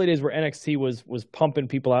the early days where NXT was pumping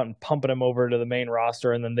people out and pumping them over to the main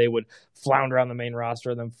roster, and then they would flounder on the main roster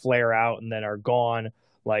and then flare out and then are gone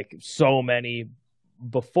like so many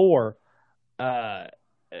before.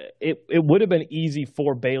 It would have been easy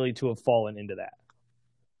for Bayley to have fallen into that.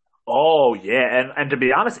 Oh yeah, and to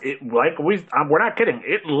be honest, we're not kidding.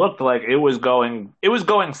 It looked like it was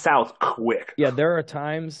going south quick. Yeah, there are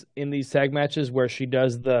times in these tag matches where she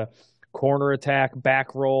does the corner attack,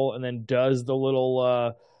 back roll, and then does the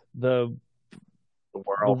little the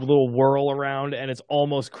little whirl around, and it's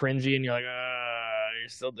almost cringy, and you're like, you're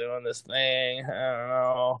still doing this thing. I don't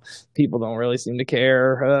know. People don't really seem to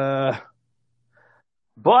care.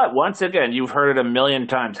 But once again, you've heard it a million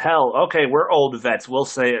times. Hell, okay, we're old vets. We'll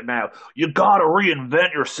say it now. You gotta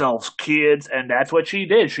reinvent yourselves, kids. And that's what she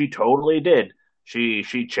did. She totally did. She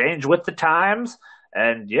changed with the times.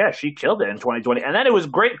 And yeah, she killed it in 2020. And then it was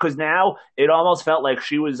great because now it almost felt like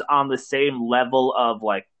she was on the same level of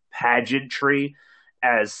like pageantry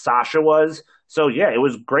as Sasha was. So yeah, it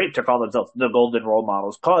was great to call themselves the Golden Role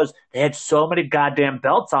Models because they had so many goddamn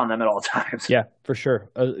belts on them at all times. Yeah, for sure.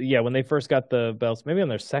 Yeah, when they first got the belts, maybe on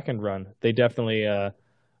their second run, they definitely. I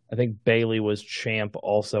think Bayley was champ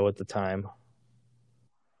also at the time.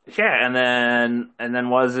 Yeah, and then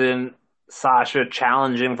wasn't Sasha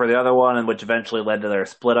challenging for the other one, and which eventually led to their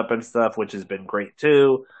split up and stuff, which has been great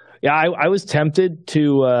too. Yeah, I was tempted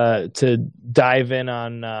to dive in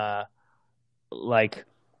on like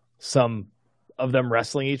some of them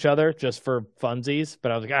wrestling each other just for funsies,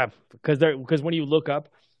 but I was like, because when you look up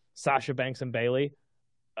Sasha Banks and Bayley,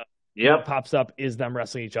 what pops up is them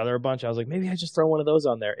wrestling each other a bunch. I was like, maybe I just throw one of those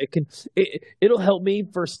on there. It'll help me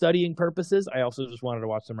for studying purposes. I also just wanted to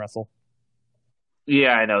watch them wrestle.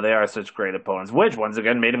 Yeah, I know they are such great opponents, which once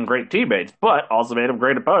again made them great teammates, but also made them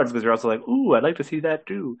great opponents because you're also like, ooh, I'd like to see that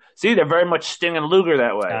too. See, they're very much Sting and Luger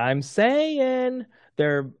that way. I'm saying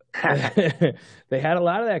they had a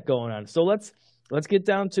lot of that going on. So let's get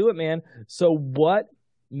down to it, man. So what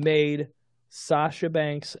made Sasha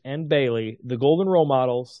Banks and Bayley, the Golden Role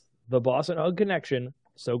Models, the Boss and Hug connection,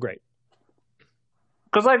 so great?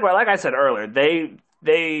 Because like I said earlier, they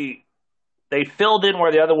filled in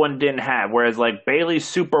where the other one didn't have. Whereas like Bayley's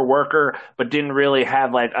super worker, but didn't really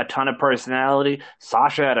have like a ton of personality.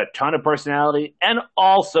 Sasha had a ton of personality and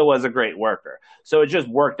also was a great worker. So it just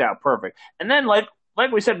worked out perfect. And then like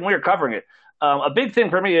we said when we were covering it, a big thing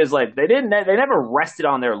for me is like they never rested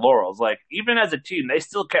on their laurels. Like even as a team, they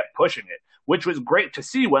still kept pushing it, which was great to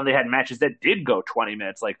see when they had matches that did go 20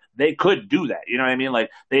 minutes. Like they could do that. You know what I mean? Like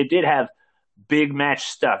they did have big match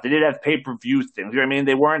stuff. They did have pay-per-view things. You know what I mean?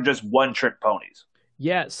 They weren't just one-trick ponies.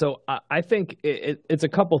 Yeah, so I think it's a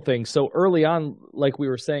couple things. So early on, like we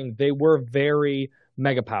were saying, they were very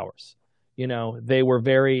mega powers. You know, they were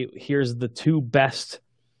here's the two best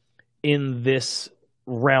in this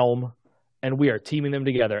realm, and we are teaming them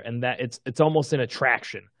together. And that it's almost an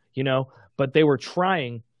attraction, you know? But they were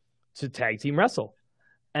trying to tag team wrestle.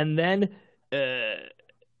 And then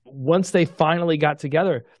once they finally got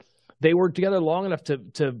together, they were together long enough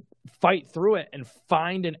to fight through it and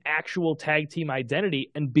find an actual tag team identity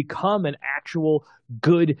and become an actual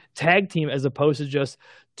good tag team as opposed to just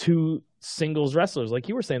two singles wrestlers. Like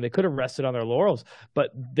you were saying, they could have rested on their laurels, but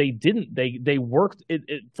they didn't. They worked it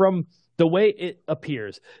from the way it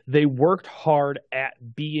appears. They worked hard at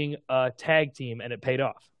being a tag team, and it paid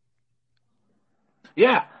off.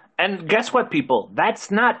 Yeah. And guess what, people?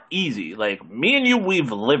 That's not easy. Like, me and you,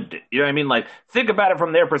 we've lived it. You know what I mean? Like, think about it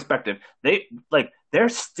from their perspective. They're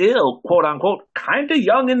still, quote unquote, kind of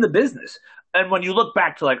young in the business. And when you look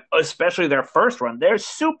back to, like, especially their first run, they're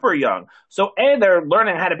super young. So, A, they're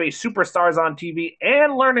learning how to be superstars on TV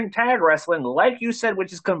and learning tag wrestling, like you said,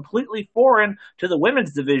 which is completely foreign to the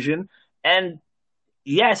women's division. And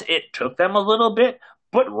yes, it took them a little bit,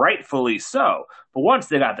 but rightfully so. But once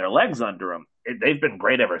they got their legs under them, they've been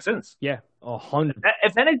great ever since. Yeah, 100.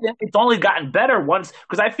 If anything, it's only gotten better once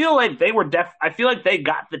because I feel like they were I feel like they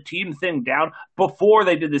got the team thing down before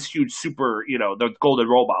they did this huge super, you know, the Golden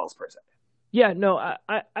Role Models per se. Yeah, no,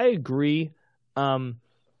 I agree.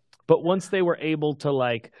 But But once they were able to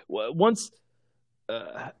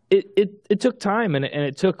it took time and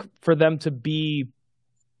it took for them to be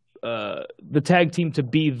the tag team to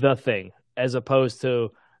be the thing, as opposed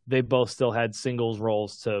to they both still had singles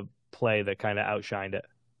roles to play that kind of outshined it.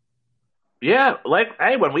 Yeah, like,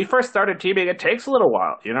 hey, when we first started teaming, it takes a little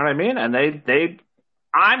while. You know what I mean? And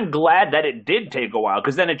I'm glad that it did take a while,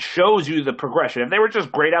 because then it shows you the progression. If they were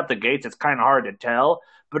just great out the gates, it's kind of hard to tell.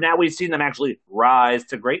 But now we've seen them actually rise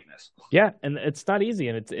to greatness. Yeah, and it's not easy,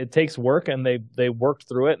 and it takes work, and they worked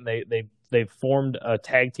through it, and they formed a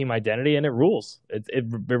tag team identity, and it rules. It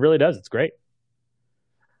really does. It's great.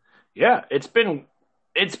 Yeah, it's been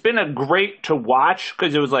a great to watch,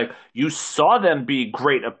 because it was like you saw them be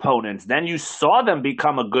great opponents, then you saw them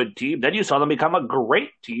become a good team, then you saw them become a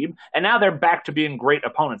great team, and now they're back to being great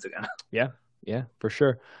opponents again. Yeah, for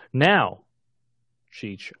sure. Now,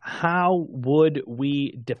 Cheech, how would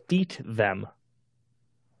we defeat them?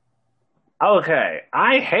 Okay,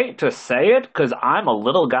 I hate to say it because I'm a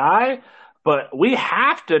little guy, but we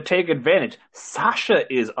have to take advantage. Sasha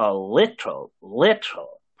is a little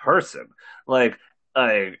person. Like,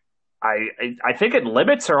 I think it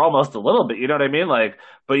limits her almost a little bit. You know what I mean? Like,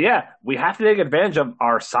 but yeah, we have to take advantage of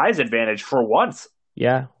our size advantage for once.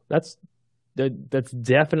 Yeah, that's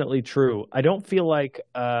definitely true. I don't feel like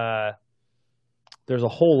there's a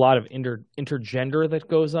whole lot of intergender that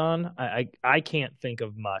goes on. I can't think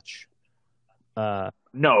of much.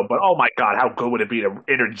 No, but oh my God, how good would it be to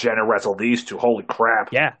intergender wrestle these two? Holy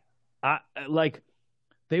crap! Yeah, like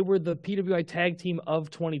they were the PWI tag team of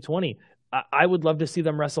 2020. I would love to see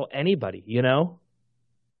them wrestle anybody. You know?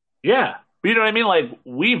 Yeah, you know what I mean. Like,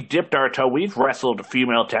 we've dipped our toe. We've wrestled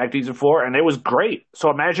female tag teams before, and it was great. So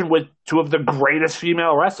imagine with two of the greatest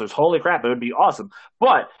female wrestlers. Holy crap, it would be awesome.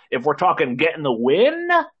 But if we're talking getting the win,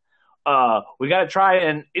 we got to try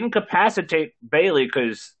and incapacitate Bayley,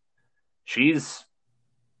 because she's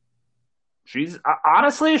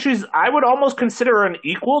honestly, I would almost consider her an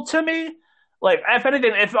equal to me. Like, if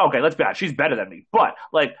anything, okay, let's be honest, she's better than me, but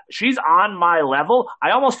like, she's on my level.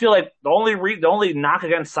 I almost feel like the only knock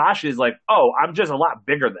against Sasha is like, oh, I'm just a lot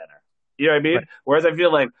bigger than her. You know what I mean? Right. Whereas I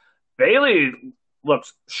feel like Bayley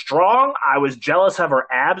looks strong. I was jealous of her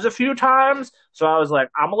abs a few times, so I was like,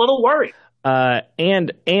 I'm a little worried.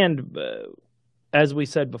 And as we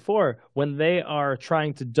said before, when they are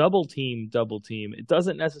trying to double team, it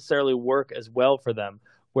doesn't necessarily work as well for them.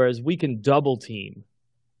 Whereas we can double team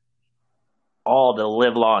all the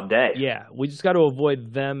live long day. Yeah, we just got to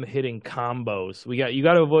avoid them hitting combos. You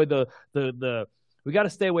got to avoid the we got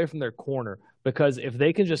to stay away from their corner, because if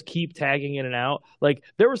they can just keep tagging in and out, like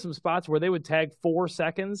there were some spots where they would tag 4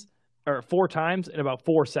 seconds or 4 times in about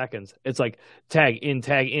 4 seconds. It's like tag in,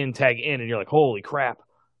 and you're like, holy crap.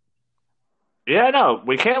 Yeah, no,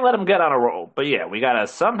 we can't let them get on a roll. But yeah, we got to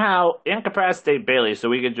somehow incapacitate Bayley so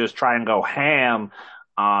we can just try and go ham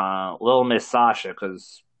on Little Miss Sasha,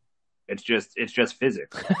 because it's just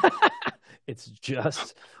physics. It's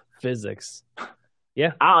just physics.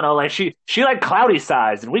 Yeah. I don't know, like she like Cloudy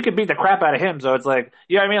size, and we could beat the crap out of him, so it's like,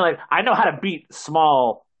 you know what I mean? Like, I know how to beat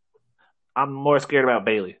small. I'm more scared about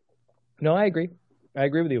Bayley. No, I agree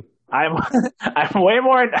with you. I'm way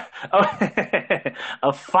more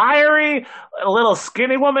a fiery little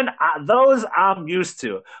skinny woman. Those I'm used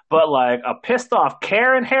to, but like a pissed off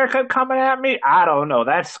Karen haircut coming at me, I don't know.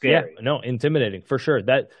 That's scary. Yeah, no, intimidating for sure.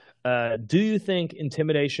 That. Do you think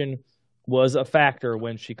intimidation was a factor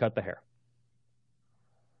when she cut the hair?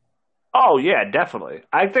 Oh yeah, definitely.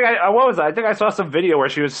 I think I think I saw some video where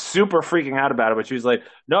she was super freaking out about it, but she was like,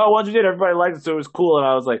 "No, once you did, everybody liked it, so it was cool." And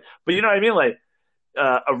I was like, "But you know what I mean?" Like,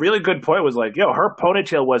 a really good point was like, "Yo, her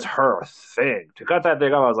ponytail was her thing. To cut that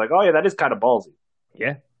thing off, I was like, oh yeah, that is kind of ballsy."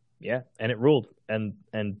 Yeah, and it ruled, and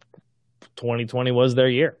 2020 was their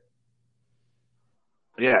year.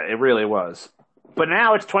 Yeah, it really was. But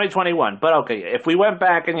now it's 2021. But okay, if we went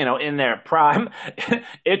back and, in their prime,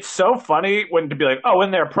 it's so funny when to be like, oh,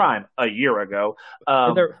 in their prime a year ago.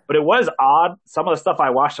 But it was odd. Some of the stuff I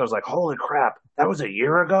watched, I was like, holy crap, that was a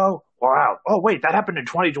year ago? Wow. Oh, wait, that happened in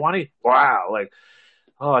 2020? Wow. Like,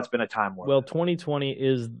 oh, it's been a time warp. Well, 2020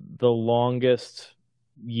 is the longest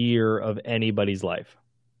year of anybody's life.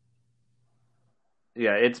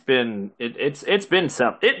 Yeah, it's been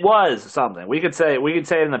something. It was something. We could say it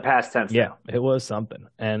in the past tense. Yeah, it was something,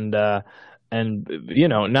 and not.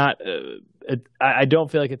 I don't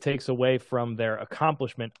feel like it takes away from their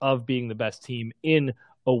accomplishment of being the best team in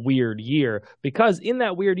a weird year, because in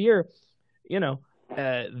that weird year,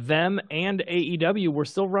 them and AEW were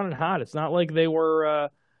still running hot. It's not like they were.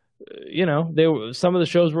 Some of the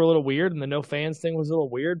shows were a little weird, and the no fans thing was a little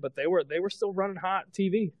weird, but they were still running hot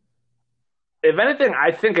TV. if anything,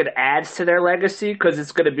 I think it adds to their legacy because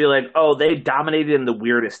it's going to be like, oh, they dominated in the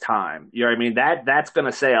weirdest time. You know what I mean? That's going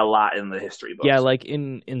to say a lot in the history books. Yeah, like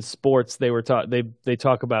in sports, they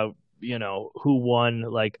talk about who won,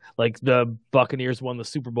 like the Buccaneers won the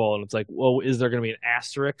Super Bowl, and it's like, well, is there going to be an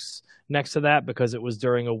asterisk next to that because it was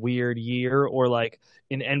during a weird year? Or like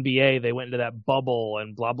in NBA, they went into that bubble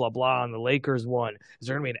and blah blah blah, and the Lakers won. Is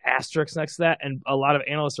there going to be an asterisk next to that? And a lot of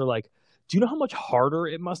analysts are like, do you know how much harder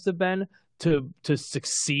it must have been to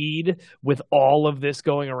succeed with all of this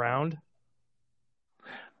going around?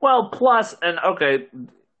 Well, plus, and okay,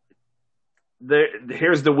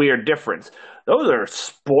 here's the weird difference. Those are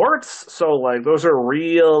sports, so like those are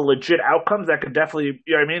real, legit outcomes that could definitely,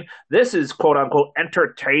 you know what I mean? This is quote unquote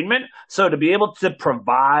entertainment. So to be able to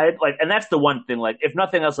provide, like, and that's the one thing, like, if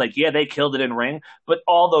nothing else, like, yeah, they killed it in ring, but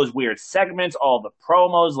all those weird segments, all the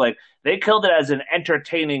promos, like, they killed it as an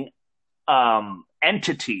entertaining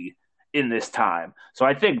entity in this time. So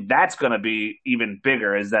I think that's going to be even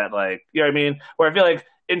bigger, is that, like, you know what I mean? Where I feel like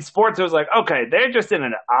in sports, it was like, okay, they're just in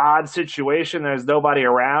an odd situation. There's nobody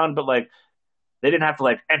around, but like they didn't have to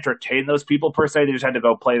like entertain those people per se. They just had to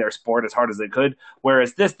go play their sport as hard as they could.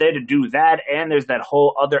 Whereas this, they had to do that, and there's that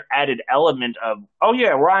whole other added element of, oh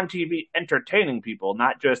yeah, we're on TV entertaining people,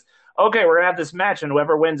 not just, okay, we're gonna have this match and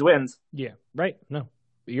whoever wins wins. Yeah, right. No,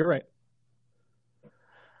 you're right.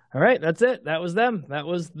 All right, that's it. That was them. That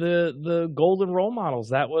was the golden role models.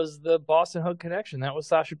 That was the Boston Hug Connection. That was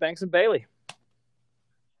Sasha Banks and Bayley.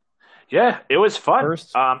 Yeah, it was fun.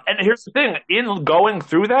 And here's the thing. In going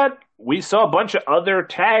through that, we saw a bunch of other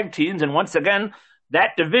tag teams. And once again,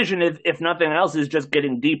 that division, if nothing else, is just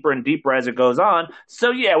getting deeper and deeper as it goes on.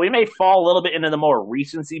 So, yeah, we may fall a little bit into the more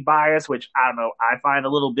recency bias, which, I don't know, I find a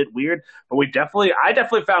little bit weird. But I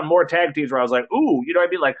definitely found more tag teams where I was like, ooh, you know what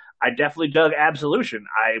I mean? Like, I definitely dug Absolution.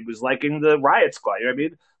 I was liking the Riot Squad. You know what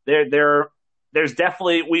I mean? There's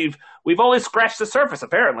definitely we've only scratched the surface,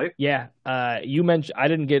 apparently. Yeah, you mentioned I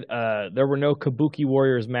didn't get there were no Kabuki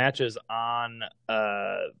Warriors matches on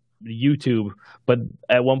YouTube, but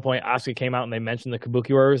at one point Asuka came out and they mentioned the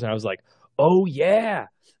Kabuki Warriors, and I was like, oh yeah,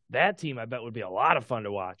 that team I bet would be a lot of fun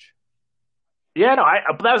to watch. Yeah, no,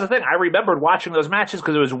 but that was the thing. I remembered watching those matches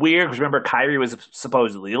because it was weird. Because remember, Kyrie was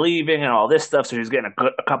supposedly leaving and all this stuff, so she was getting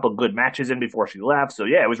a couple of good matches in before she left. So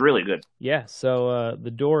yeah, it was really good. Yeah, so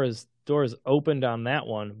the door is opened on that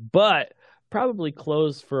one, but probably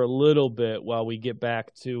closed for a little bit while we get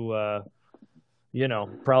back to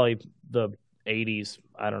probably the 80s.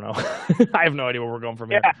 I don't know. I have no idea where we're going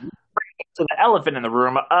from here. So the elephant in the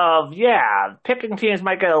room of, picking teams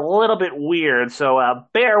might get a little bit weird, so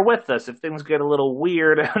bear with us if things get a little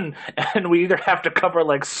weird and we either have to cover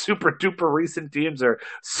like super duper recent teams or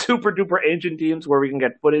super duper ancient teams where we can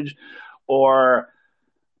get footage, or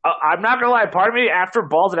I'm not gonna lie, part of me after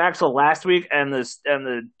Balls and Axel last week and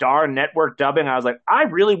the darn network dubbing, I was like, I'm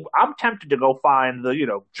tempted to go find the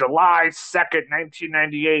July 2nd,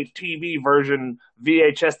 1998 TV version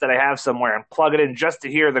VHS that I have somewhere and plug it in just to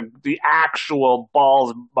hear the actual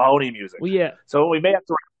Balls Mahoney music. Well, yeah. So we may have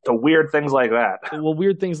to weird things like that. Well,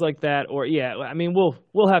 weird things like that, or yeah, I mean,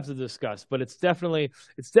 we'll have to discuss, but it's definitely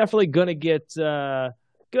gonna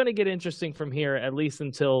get interesting from here, at least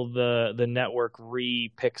until the network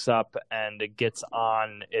picks up and it gets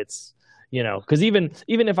on its, because even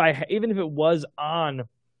if it was on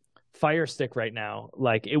Fire Stick right now,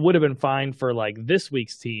 like it would have been fine for like this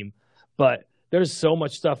week's team, but there's so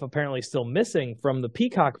much stuff apparently still missing from the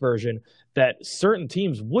Peacock version that certain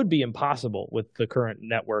teams would be impossible with the current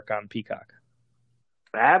network on Peacock.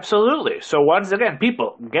 Absolutely. So once again,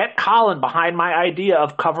 people, get Colin behind my idea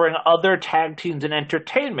of covering other tag teams in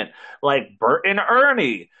entertainment, like Bert and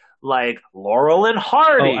Ernie, like Laurel and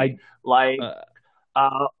Hardy,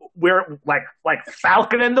 we're like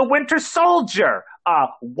Falcon and the Winter Soldier,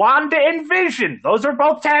 Wanda and Vision. Those are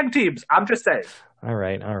both tag teams. I'm just saying. All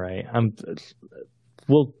right.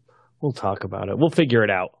 We'll talk about it. We'll figure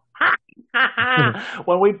it out.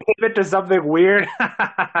 When we pivot to something weird.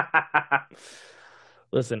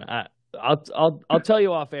 Listen, I'll tell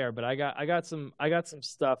you off air, but I got some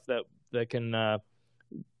stuff that can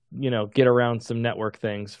get around some network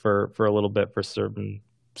things for a little bit for certain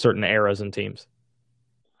eras and teams.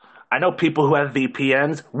 I know people who have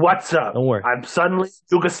VPNs. What's up? Don't worry. I'm suddenly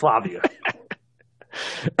Yugoslavia.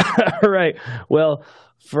 All right. Well,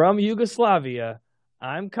 from Yugoslavia,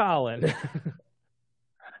 I'm Colin.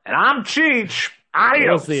 And I'm Cheech. Adios.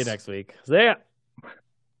 We'll see you next week. See ya.